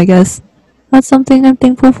 And so I guess that's something I'm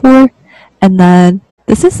thankful for. And then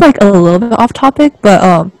this is like a little bit off topic,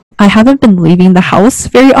 but I haven't been leaving the house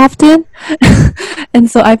very often.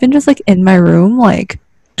 And so I've been just like in my room like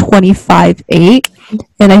 25/8,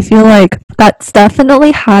 and I feel like that's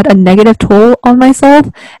definitely had a negative toll on myself.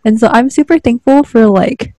 And so I'm super thankful for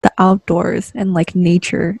like the outdoors and like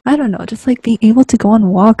nature. I don't know, just like being able to go on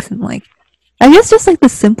walks and like I guess just like the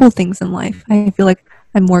simple things in life. I feel like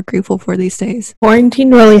I'm more grateful for these days.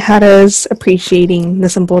 Quarantine really had us appreciating the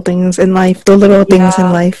simple things in life, the little things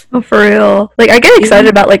in life. Oh, for real. Like I get excited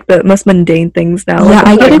about like the most mundane things now. Yeah, like,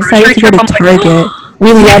 I get excited to go to Target.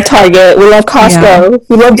 We love Target. We love Costco.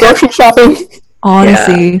 We love grocery shopping.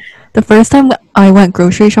 Honestly, the first time I went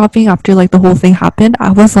grocery shopping after like the whole thing happened,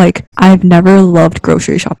 I was like, I've never loved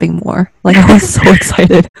grocery shopping more. Like I was so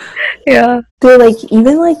excited. Yeah. Dude, like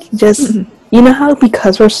even like just you know how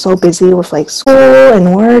because we're so busy with like school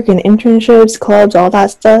and work and internships, clubs, all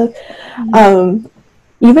that stuff,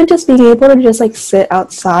 even just being able to just like sit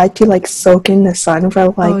outside to like soak in the sun for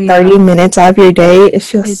like 30 minutes out of your day, it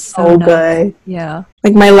feels so good. Yeah.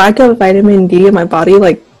 Like my lack of vitamin D in my body,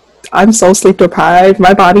 like I'm so sleep deprived.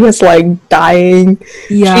 My body is like dying.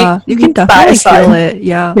 Yeah, you can definitely feel it.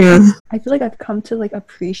 Yeah. I feel like I've come to like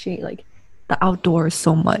appreciate like the outdoors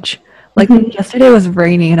so much. Like yesterday it was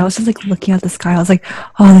raining and I was just like looking at the sky. I was like,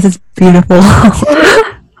 oh, this is beautiful.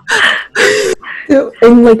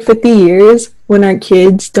 In like 50 years, when our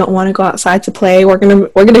kids don't want to go outside to play, we're gonna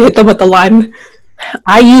hit them with the line.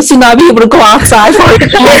 I used to not be able to go outside back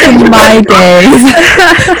in my days.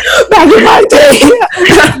 Back in my day,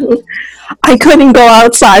 I couldn't go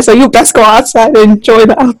outside, so you best go outside and enjoy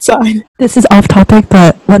the outside. This is off topic,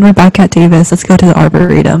 but when we're back at Davis, let's go to the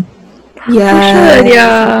Arboretum.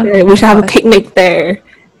 Yeah, we should have a picnic there.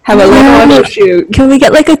 Have a little photo shoot. Can we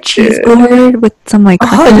get like a cheese board with some like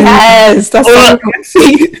crackers? Yes, that's what I want to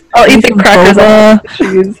see. I'll eat the crackers on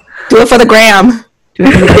cheese. Do it for the gram.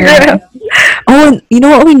 Oh, and you know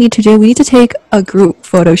what we need to do? We need to take a group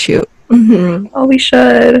photo shoot. Oh, we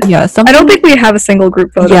should. Yeah, I don't think we have a single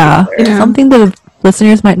group photo. Yeah, something the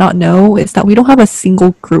listeners might not know is that we don't have a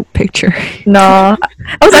single group picture. Nah,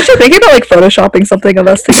 I was actually thinking about like photoshopping something of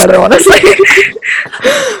us together. Honestly,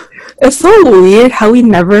 it's so weird how we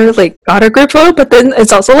never like got a group photo, but then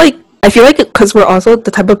it's also like I feel like because we're also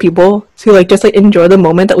the type of people to like just like enjoy the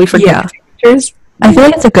moment that we forget to take pictures. I feel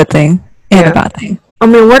like it's a good thing and a bad thing. I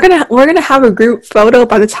mean, we're gonna have a group photo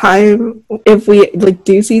by the time if we like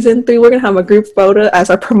do season 3. We're gonna have a group photo as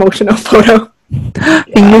our promotional photo.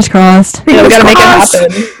 Fingers crossed. Yeah, we gotta make it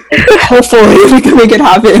happen. hopefully we can make it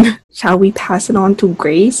happen. Shall we pass it on to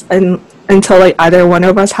Grace and until like either one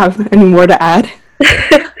of us have any more to add?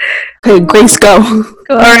 Okay, Grace, go.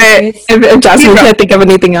 All right. If Jasmine can't think of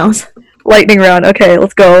anything else. Lightning round. Okay,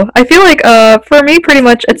 let's go. I feel like for me pretty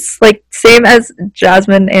much it's like same as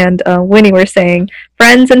Jasmine and Winnie were saying,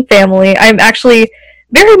 friends and family. I'm actually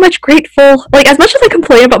very much grateful. Like as much as I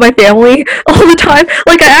complain about my family all the time,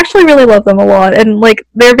 like I actually really love them a lot and like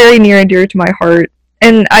they're very near and dear to my heart.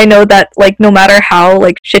 And I know that like no matter how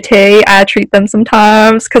like shitty I treat them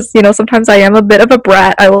sometimes, because you know sometimes I am a bit of a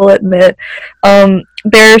brat, I will admit.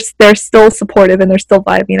 They're still supportive and they're still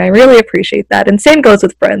vibing. I really appreciate that. And same goes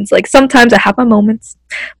with friends. Like sometimes I have my moments,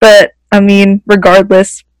 but I mean,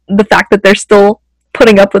 regardless, the fact that they're still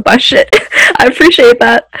putting up with my shit, I appreciate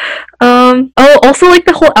that. Also like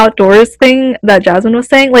the whole outdoors thing that Jasmine was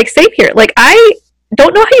saying, like same here. Like I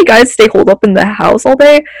don't know how you guys stay holed up in the house all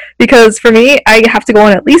day, because for me, I have to go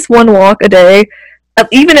on at least one walk a day,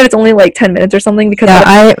 even if it's only like 10 minutes or something, because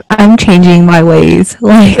I'm changing my ways.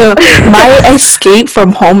 Like my escape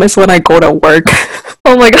from home is when I go to work.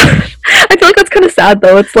 Oh my gosh. I feel like that's kind of sad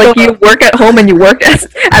though. It's like you work at home and you work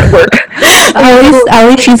at work. At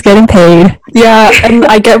least she's getting paid. Yeah, and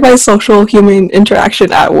I get my social human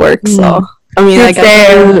interaction at work, so I mean, I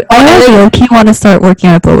guess I low-key want to start working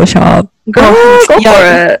at a boba shop. Go for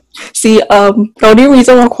it. See, the only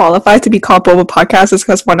reason we're qualified to be called Boba Podcast is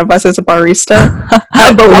because one of us is a barista.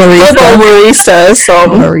 barista, so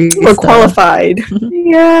we're qualified.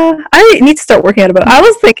 Yeah, I need to start working at it. I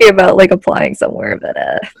was thinking about like applying somewhere, but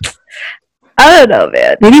I don't know,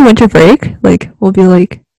 man. Maybe winter break, like we'll be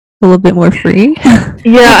like a little bit more free.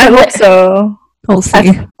 Yeah, I hope so. We'll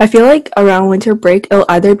see. I feel like around winter break, it'll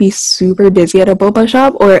either be super busy at a boba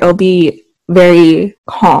shop or it'll be very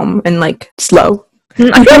calm and like slow.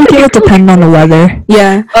 I feel like it would depend on the weather.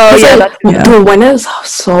 Yeah. Oh yeah, like, dude, when it's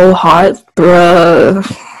so hot, bruh,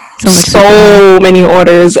 so many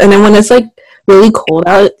orders, and then when it's like really cold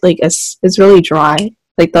out, like it's really dry.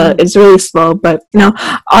 Like it's really slow. But you know,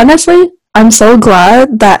 honestly, I'm so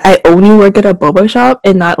glad that I only work at a boba shop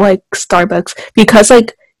and not like Starbucks, because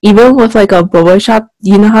like even with like a boba shop,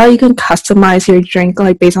 you know how you can customize your drink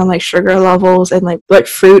like based on like sugar levels and like what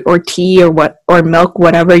fruit or tea or milk,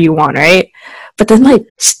 whatever you want, right? But then like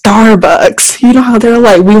Starbucks, you know how they're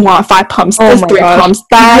like, we want 5 pumps this, 3 pumps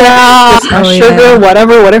that, sugar,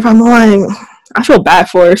 whatever. I'm like, I feel bad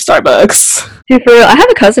for Starbucks. Dude, for real, I have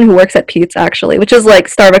a cousin who works at Pete's actually, which is like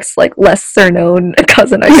Starbucks' like lesser known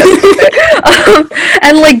cousin, I guess.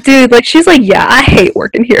 And like, dude, like she's like, yeah, I hate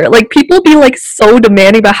working here. Like people be like so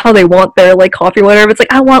demanding about how they want their like coffee or whatever. It's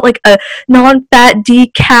like, I want like a non-fat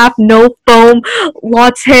decaf, no foam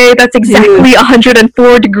latte that's exactly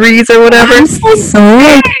 104 degrees or whatever. I'm so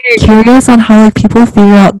like curious on how like people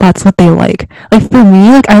figure out that's what they like. Like for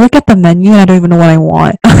me, like I look at the menu and I don't even know what I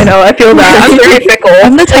want. I know, I feel that. I'm very fickle.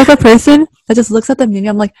 I'm the type of person that just looks at the menu.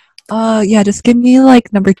 I'm like, yeah, just give me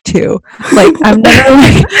like number 2. Like I'm never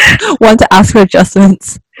like one to ask for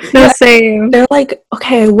adjustments. No, same. They're like,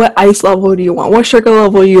 okay, what ice level do you want? What sugar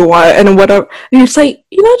level you want? And whatever. And you're just like,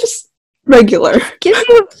 you know, just regular. Give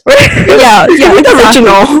you yeah, exactly.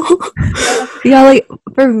 Original. Yeah, like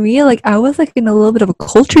for me, like I was like in a little bit of a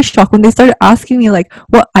culture shock when they started asking me like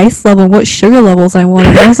what ice level, what sugar levels I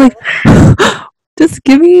wanted. I was like, just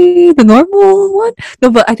give me the normal one. No,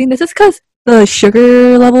 but I think this is because the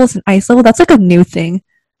sugar levels and ice level, that's like a new thing.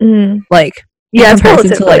 Like, yeah, it's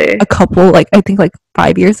relatively to, like a couple, like I think like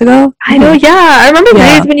 5 years ago. I know, yeah. I remember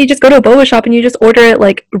days when you just go to a boba shop and you just order it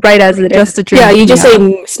like right as it is. Just a drink. Yeah, you just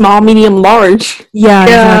say small, medium, large. Yeah,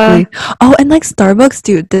 exactly. Oh, and like Starbucks,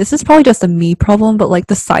 dude, this is probably just a me problem, but like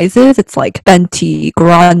the sizes, it's like venti,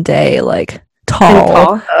 grande, like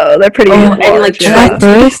tall. Oh, they're pretty and like at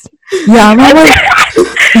first. Yeah, I'm like,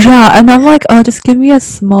 yeah, and I'm like, oh, just give me a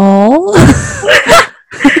small.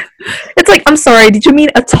 It's like, I'm sorry, did you mean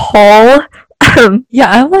a tall? Yeah,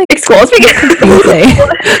 I'm like, excuse me.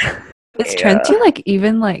 Is Trenti like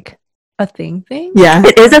even like a thing? Yeah,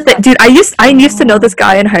 it is a thing, dude. I used to know this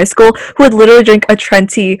guy in high school who would literally drink a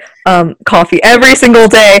Trenti coffee every single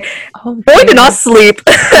day. Boy did not sleep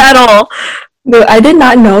at all. No, I did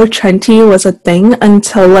not know Trenti was a thing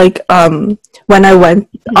until like when I went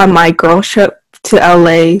on my girl trip to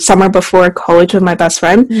LA summer before college with my best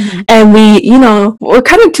friend, and we're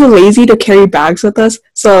kind of too lazy to carry bags with us,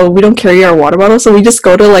 so we don't carry our water bottles, so we just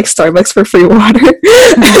go to like Starbucks for free water.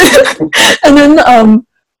 And then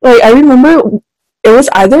like I remember it was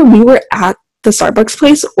either we were at the Starbucks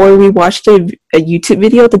place, or we watched a YouTube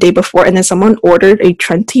video the day before, and then someone ordered a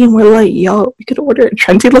Trenti, and we're like, yo, we could order a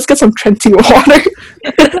Trenti. Let's get some Trenti water.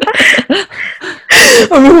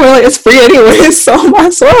 I mean, we're like, it's free anyway, so might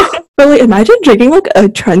as well. But like, imagine drinking like a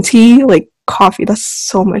Trenti like coffee. That's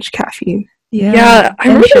so much caffeine. Yeah, I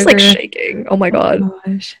remember just like shaking. Oh my god. Oh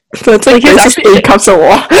gosh. So it's like there's 3 cups of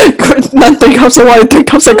water. Not 3 cups of water, 3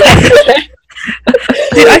 cups of coffee.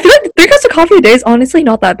 Dude, I feel like 3 cups of coffee a day is honestly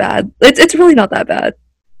not that bad. It's really not that bad.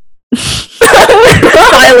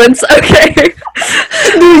 Silence. Okay.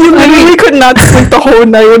 Dude, you literally could not sleep the whole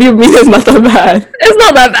night. What do you mean it's not that bad? It's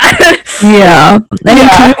not that bad. Yeah. And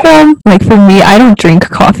it came from, like, for me, I don't drink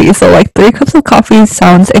coffee, so like 3 cups of coffee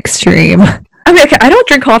sounds extreme. I mean, okay, I don't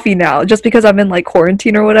drink coffee now just because I'm in like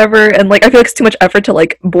quarantine or whatever, and like I feel like it's too much effort to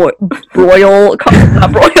like broil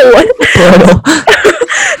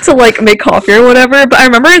to like make coffee or whatever. But I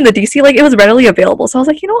remember in the DC, like it was readily available, so I was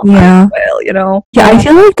like, you know what, Yeah. well, you know. Yeah, I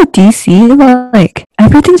feel like the DC, like,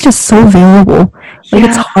 everything's just so available. Like,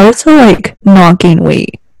 it's hard to, like, not gain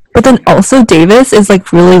weight. But then also, Davis is,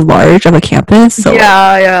 like, really large of a campus, so...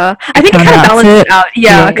 Yeah. I think it kind of balances it out.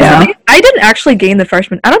 Yeah, because I didn't actually gain the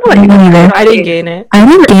freshman... I don't know what you either. I didn't gain it. I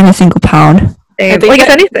didn't gain a single pound. Like, if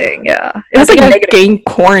anything, yeah. It was, like, negative. gained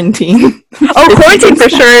quarantine. Oh, quarantine for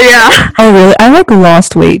sure, yeah. Oh, really? I, like,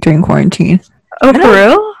 lost weight during quarantine. Oh, for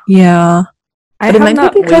real? Yeah. I But it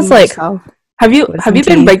might be because, like... Have you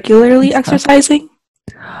been regularly exercising?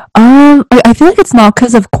 I feel like it's not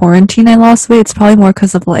because of quarantine I lost weight. It's probably more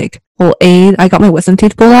because of like, well, I got my wisdom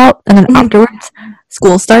teeth pulled out, and then afterwards,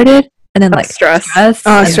 school started, and then like stress.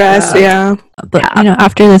 Stress, yeah. But you know,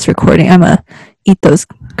 after this recording, I'm gonna eat those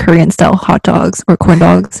Korean style hot dogs or corn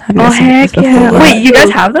dogs. Have you guys seen heck those yeah! before? Wait, you guys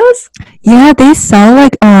have those? Yeah, they sell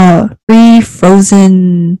like free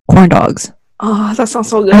frozen corn dogs. Oh, that sounds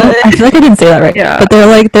so good. I feel like I didn't say that right. Yeah. But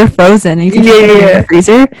they're frozen, and you can put them in the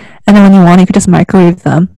freezer, and then when you want, you can just microwave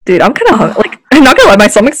them. Dude, I'm kind of like, I'm not gonna lie, my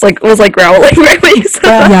stomach's like was like growling right when you said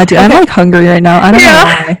that. Yeah, dude, I'm like hungry right now. I don't know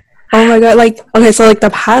why. Oh my god, like, okay, so like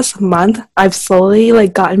the past month, I've slowly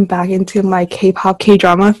like gotten back into my K-pop,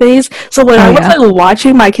 K-drama phase. So when I was like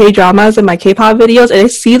watching my K-dramas and my K-pop videos, and I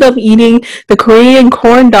see them eating the Korean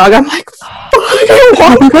corn dog, I'm like,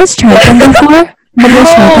 have you guys tried them before?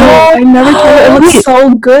 I never tried it. It looks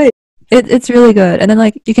so good. It's really good, and then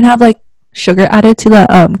like you can have like sugar added to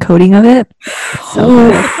the coating of it. It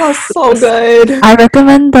smells so good. I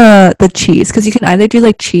recommend the cheese because you can either do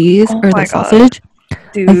like cheese or the sausage.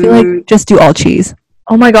 Dude. I feel like just do all cheese.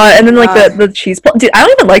 Oh my god, and then like the cheese dude, I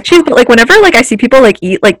don't even like cheese, but like whenever like I see people like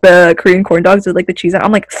eat like the Korean corn dogs with like the cheese,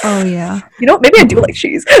 I'm like, oh yeah, you know, maybe I do like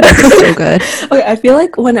cheese. It's so good. Okay, I feel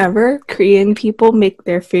like whenever Korean people make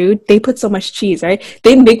their food, they put so much cheese, right?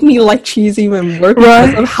 They make me like cheese even more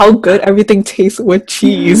because of how good everything tastes with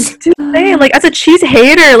cheese. Dude, like as a cheese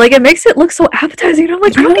hater, like it makes it look so appetizing. And I'm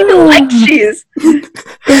like, I don't even like cheese.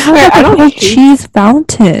 I don't like cheese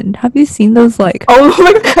fountain. Have you seen those like? Oh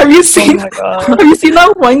my god, have you seen? Have you seen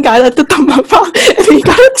that one guy that did the mukbang and he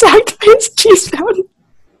got attacked by his cheese fountain?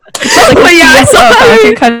 Like, I saw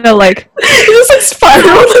that. Kind of like he just like spiraled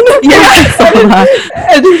in the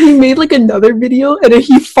and then he made like another video and then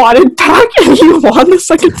he fought it back and he won the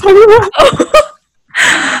second time around.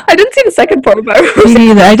 I didn't see the second part about it. Me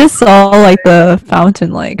neither. I just saw like the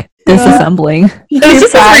fountain like disassembling. It was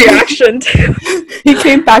just his reaction too. He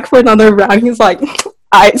came back for another round. He's like,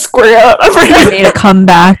 I square up. I made a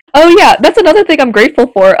comeback. Oh yeah, that's another thing I'm grateful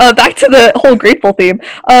for. Back to the whole grateful theme.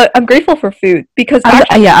 I'm grateful for food because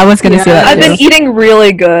actually, I was gonna say that. I've been eating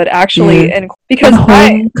really good actually, and because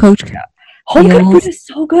home cooked food is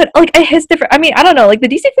so good. Like it hits different. I mean, I don't know. Like the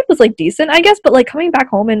DC food was like decent, I guess, but like coming back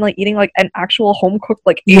home and like eating like an actual home cooked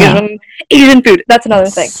like Asian food. That's another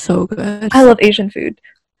thing. So good. I love Asian food.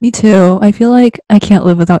 Me too. I feel like I can't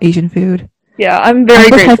live without Asian food. Yeah, I'm very the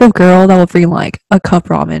grateful. type of girl that will bring like a cup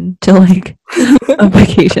ramen to like a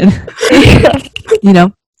vacation. You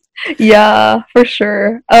know? Yeah, for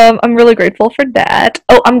sure. I'm really grateful for that.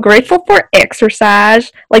 Oh, I'm grateful for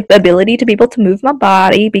exercise, like the ability to be able to move my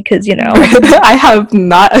body because, you know. I have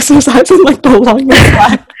not exercised in like the longest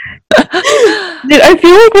time. Dude, I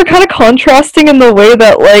feel like we're kind of contrasting in the way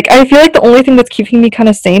that, like, I feel like the only thing that's keeping me kind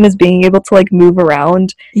of sane is being able to, like, move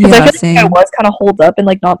around. Because I feel like I was kind of holed up and,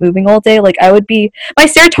 like, not moving all day. Like, I would be... My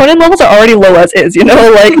serotonin levels are already low as is, you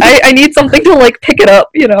know? Like, I need something to, like, pick it up,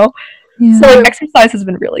 you know? Yeah. So, like, exercise has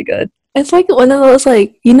been really good. It's like one of those,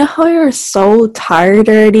 like, you know how you're so tired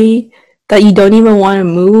already that you don't even want to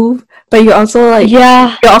move? But you're also, like...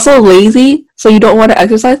 Yeah. You're also lazy. so you don't want to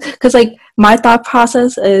exercise. Because like my thought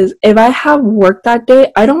process is, if I have work that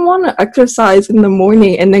day, I don't want to exercise in the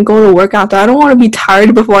morning and then go to work after. I don't want to be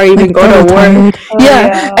tired before I even go to work.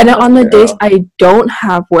 Yeah, and then on the days I don't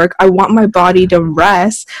have work, I want my body to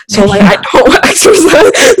rest. So like I don't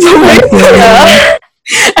exercise. So,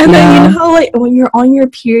 and then you know how like when you're on your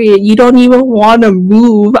period, you don't even want to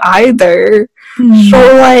move either.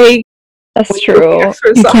 So like. That's true.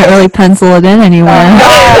 You can't really pencil it in anymore.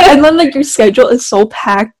 And then like your schedule is so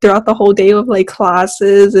packed throughout the whole day with like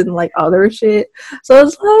classes and like other shit. So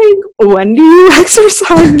it's like, when do you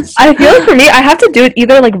exercise? I feel like for me, I have to do it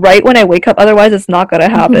either like right when I wake up, otherwise it's not gonna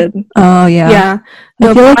happen. Oh yeah. Yeah.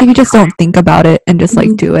 I feel like if you just don't think about it and just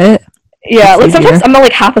like do it. Yeah, like sometimes I'm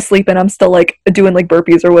like half asleep and I'm still like doing like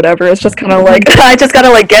burpees or whatever. It's just kind of like I just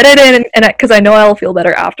gotta like get it in and because I know I'll feel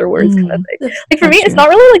better afterwards. Kind of thing. Like for me, it's not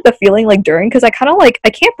really like the feeling like during, because I kind of like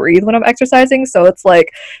I can't breathe when I'm exercising, so it's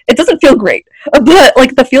like it doesn't feel great. But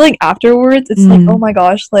like the feeling afterwards, it's like, oh my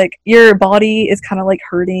gosh, like your body is kind of like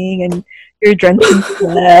hurting and you're drenched in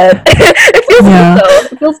sweat. It feels good though.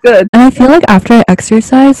 It feels good. And I feel like after I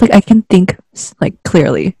exercise, like I can think like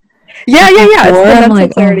clearly. Yeah. It's the mental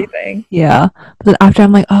like, clarity thing. Yeah, but then after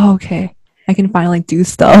I'm like, oh, okay, I can finally do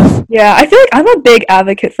stuff. Yeah, I feel like I'm a big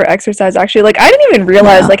advocate for exercise. Actually, like I didn't even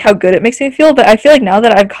realize like how good it makes me feel, but I feel like now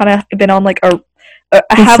that I've kind of been on like I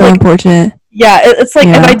have so like important. Yeah, it's like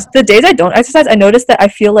if the days I don't exercise, I notice that I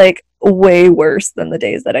feel like way worse than the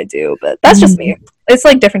days that I do. But that's just me. It's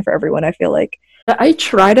like different for everyone, I feel like. I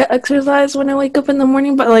try to exercise when I wake up in the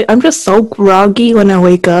morning, but like I'm just so groggy when I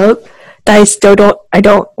wake up that I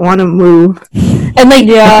don't want to move. And like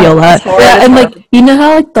I feel that. And like you know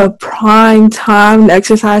how like the prime time to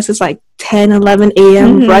exercise is like 10-11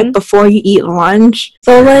 a.m. right before you eat lunch.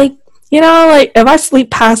 So like, you know, like if I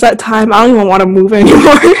sleep past that time, I don't even want to move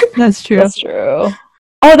anymore. That's true. That's true.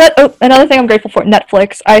 Another thing I'm grateful for,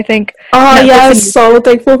 Netflix. I think I'm so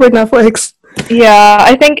thankful for Netflix. Yeah,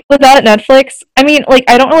 I think without Netflix, I mean, like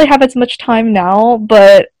I don't really have as much time now,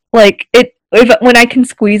 but like when I can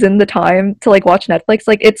squeeze in the time to like watch Netflix,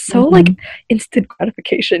 like it's so like instant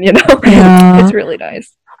gratification, you know? Yeah. It's really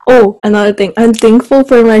nice. Oh, another thing. I'm thankful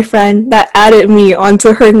for my friend that added me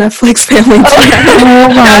onto her Netflix family. Oh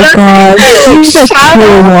my god. She's a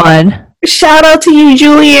cool one. Shout out to you,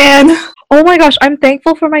 Julianne. Oh my gosh, I'm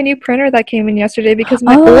thankful for my new printer that came in yesterday because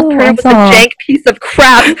my old printer was a jank piece of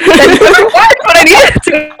crap that never worked when I needed it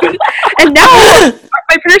to. And now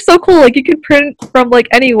my printer's so cool. Like you can print from like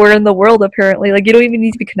anywhere in the world apparently. Like you don't even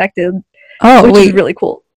need to be connected. Oh, which is really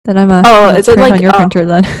cool. Then I'm is it like on your printer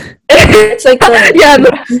then? It's like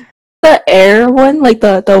the Air one, like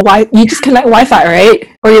the you just connect Wi-Fi, right?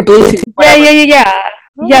 Or your Bluetooth. Yeah.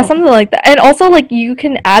 Yeah, something like that. And also, like, you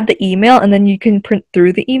can add the email, and then you can print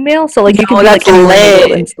through the email. So, like, you can be, like,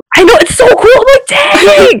 lit. I know, it's so cool! I'm like,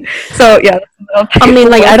 dang! So, yeah. I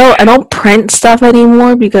mean, like, I don't print stuff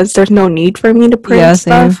anymore because there's no need for me to print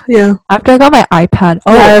stuff. Yeah. After I got my iPad.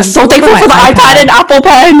 I'm so thankful for the iPad and Apple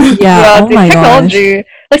Pen! Yeah, oh my technology.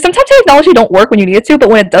 Gosh. Like, sometimes technology don't work when you need it to, but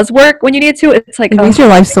when it does work when you need it to, it's like... It makes your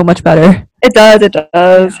life so much better. It does.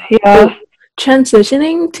 Yeah.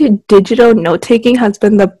 Transitioning to digital note-taking has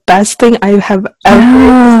been the best thing I have ever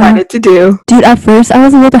decided to do. Dude, at first I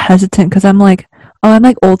was a little bit hesitant because I'm like, I'm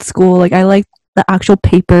like old school. Like I like the actual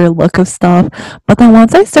paper look of stuff. But then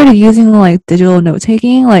once I started using like digital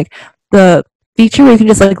note-taking, like the feature where you can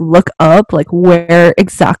just like look up like where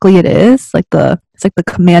exactly it is, like it's like the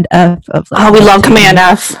Command F of like, we love Command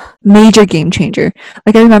F. Major game changer.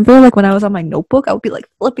 Like I remember like when I was on my notebook, I would be like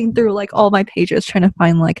flipping through like all my pages trying to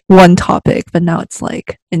find like one topic, but now it's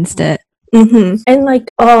like instant. And like,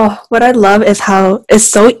 what I love is how it's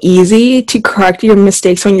so easy to correct your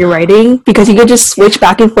mistakes when you're writing because you can just switch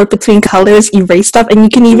back and forth between colors, erase stuff, and you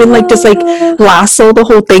can even like just like lasso the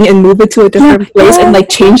whole thing and move it to a different place and like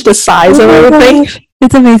change the size of everything.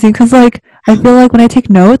 It's amazing because like I feel like when I take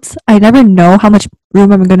notes, I never know how much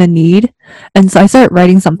room I'm gonna need, and so I start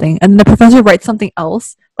writing something, and the professor writes something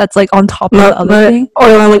else that's like on top of the other thing, or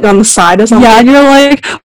like on the side or something. Yeah, and you're like,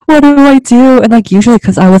 what do I do? And like usually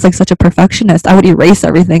because I was like such a perfectionist, I would erase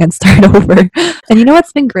everything and start over. And you know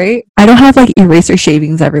what's been great? I don't have like eraser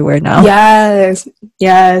shavings everywhere now. Yes.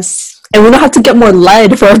 And we don't have to get more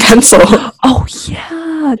lead for a pencil. Oh yeah.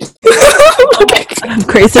 I'm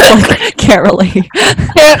crazy like can't relate.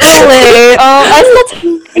 I still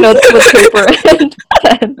take notes with paper and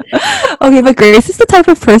pen. Okay, but Grace is the type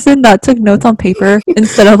of person that took notes on paper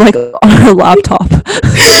instead of like on her laptop.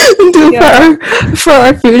 Dude, for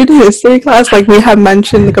our food and history class, like we have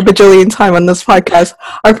mentioned like a bajillion time on this podcast,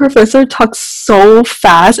 our professor talks so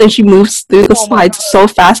fast and she moves through the slides so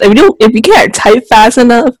fast. And if you can't type fast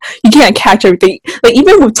enough, you can't catch everything. Like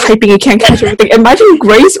even with typing, you can't catch everything. Imagine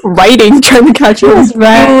Grace writing trying to catch it.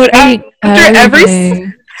 Right.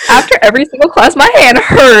 Dude, after every single class, my hand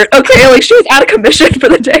hurt. Okay, like she was out of commission for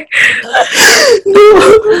the day.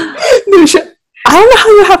 I don't know how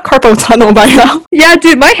you have carpal tunnel by now. Yeah,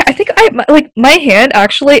 dude, my hand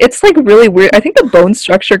actually, it's like really weird. I think the bone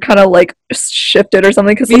structure kind of like shifted or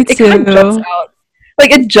something because like, it kind of juts out.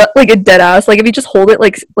 Like it dead ass. Like if you just hold it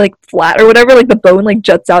like flat or whatever, like the bone like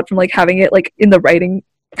juts out from like having it like in the writing.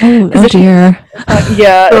 Oh dear.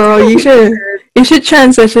 Yeah. Girl, you should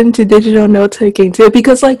transition to digital note taking too,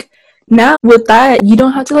 because like now with that you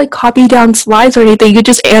don't have to like copy down slides or anything. You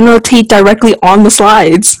just annotate directly on the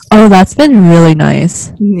slides. Oh, that's been really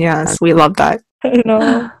nice. Yes, we love that. I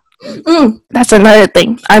know. That's another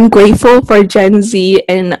thing. I'm grateful for Gen Z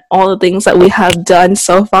and all the things that we have done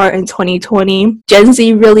so far in 2020. Gen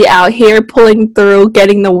Z really out here pulling through,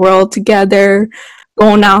 getting the world together,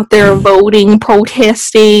 going out there voting,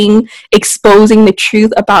 protesting, exposing the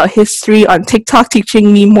truth about history on TikTok,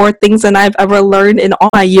 teaching me more things than I've ever learned in all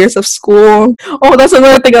my years of school. Oh, that's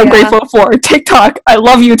another thing I'm grateful for. TikTok. I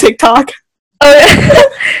love you, TikTok.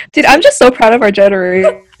 Dude, I'm just so proud of our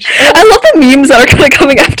generation. I love the memes that are kind of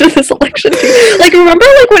coming after this election. Like, remember,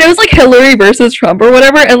 like when it was like Hillary versus Trump or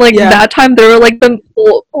whatever, and like that time there were like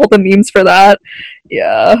all the memes for that.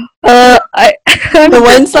 Yeah. The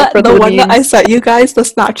one that I sent you guys, the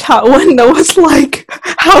Snapchat one that was like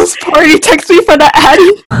house party, text me for the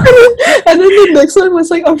Addy, and then the next one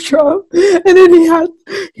was like of Trump, and then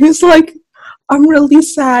he was like, I'm really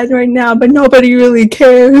sad right now, but nobody really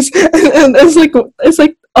cares. And it's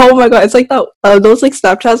like, oh my god, it's like that those like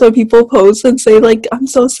Snapchats where people post and say like, I'm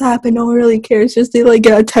so sad, but no one really cares, just to like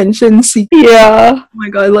get attention. Yeah. Oh my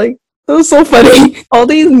god, like that was so funny. All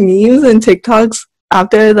these memes and TikToks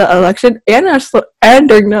after the election and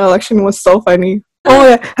during the election was so funny. Oh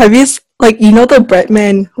yeah, have you like the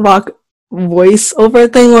Bretman Rock voice-over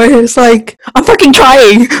thing where it's like, I'm fucking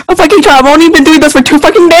trying. I've only been doing this for 2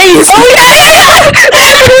 fucking days. Oh yeah.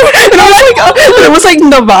 And it was like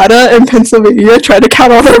Nevada and Pennsylvania trying to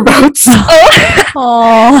count all their votes.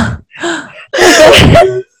 Oh.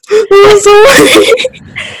 It was so funny.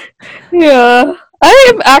 Yeah.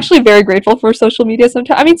 I am actually very grateful for social media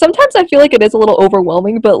sometimes. I mean, sometimes I feel like it is a little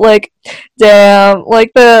overwhelming, but like, damn,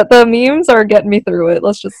 like the memes are getting me through it.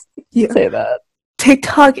 Let's just say that.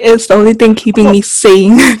 TikTok is the only thing keeping me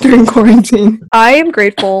sane during quarantine. I am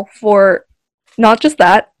grateful for not just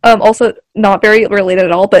that, also not very related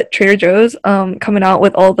at all, but Trader Joe's coming out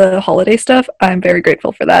with all the holiday stuff. I'm very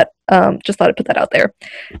grateful for that. Just thought I'd put that out there.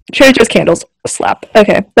 Trader Joe's candles slap.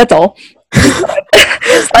 Okay, that's all. Slide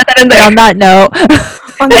that in there. On that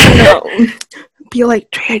note. Be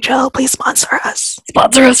like, Trader Joe, please sponsor us.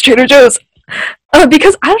 Sponsor us, Trader Joe's.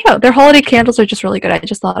 Because I don't know, their holiday candles are just really good. I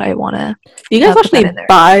just thought I want to. Do you guys actually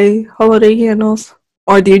buy holiday candles,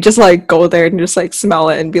 or do you just like go there and just like smell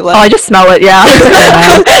it and be like, "Oh, I just smell it." Yeah.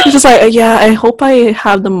 Just like, yeah, I hope I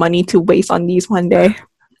have the money to waste on these one day.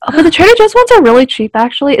 But the Trader Joe's ones are really cheap.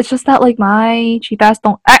 Actually, it's just that like my cheap ass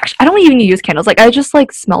I don't even use candles. Like I just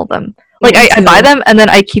like smell them. Like I buy them and then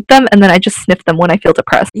I keep them and then I just sniff them when I feel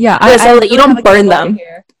depressed. Yeah, so you don't burn them.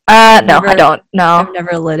 No, I don't. No, I've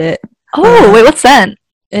never lit it. Oh, wait, what's that?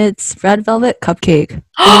 It's red velvet cupcake.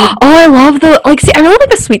 Oh, I love I really like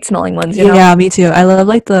the sweet smelling ones, you know? Yeah, me too. I love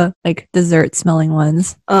like the dessert smelling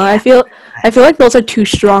ones. I feel like those are too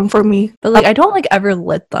strong for me. But like I don't like ever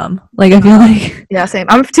lit them. Like I feel like yeah, same.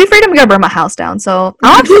 I'm too afraid I'm gonna burn my house down, so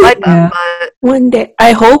I'll actually light them, but one day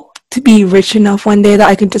I hope to be rich enough one day that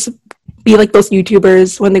I can just be like those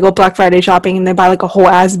YouTubers when they go Black Friday shopping and they buy like a whole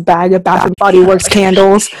ass bag of Bath and Body Works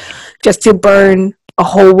candles just to burn a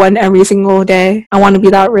whole one every single day. I want to be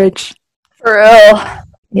that rich. For real.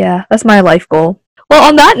 Yeah, that's my life goal. Well,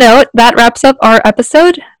 on that note, that wraps up our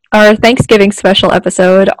Thanksgiving special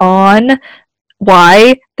episode on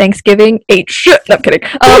why Thanksgiving ate shit. No, I'm kidding.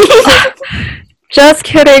 Just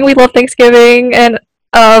kidding. We love Thanksgiving and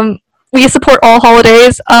we support all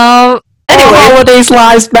holidays. Anyway. All holidays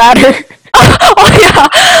lives matter. Oh yeah.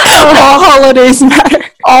 All holidays matter.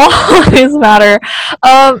 All holidays matter.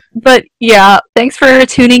 But yeah, thanks for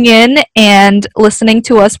tuning in and listening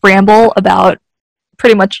to us ramble about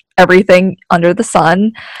pretty much everything under the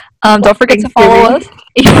sun. Don't forget to follow us.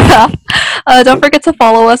 Yeah. Don't forget to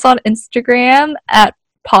follow us on Instagram at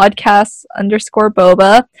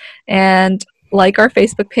podcasts_boba and like our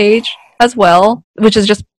Facebook page. as well, which is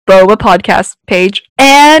just Boba Podcast page.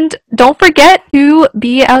 And don't forget to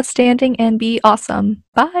be outstanding and be awesome.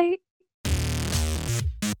 Bye.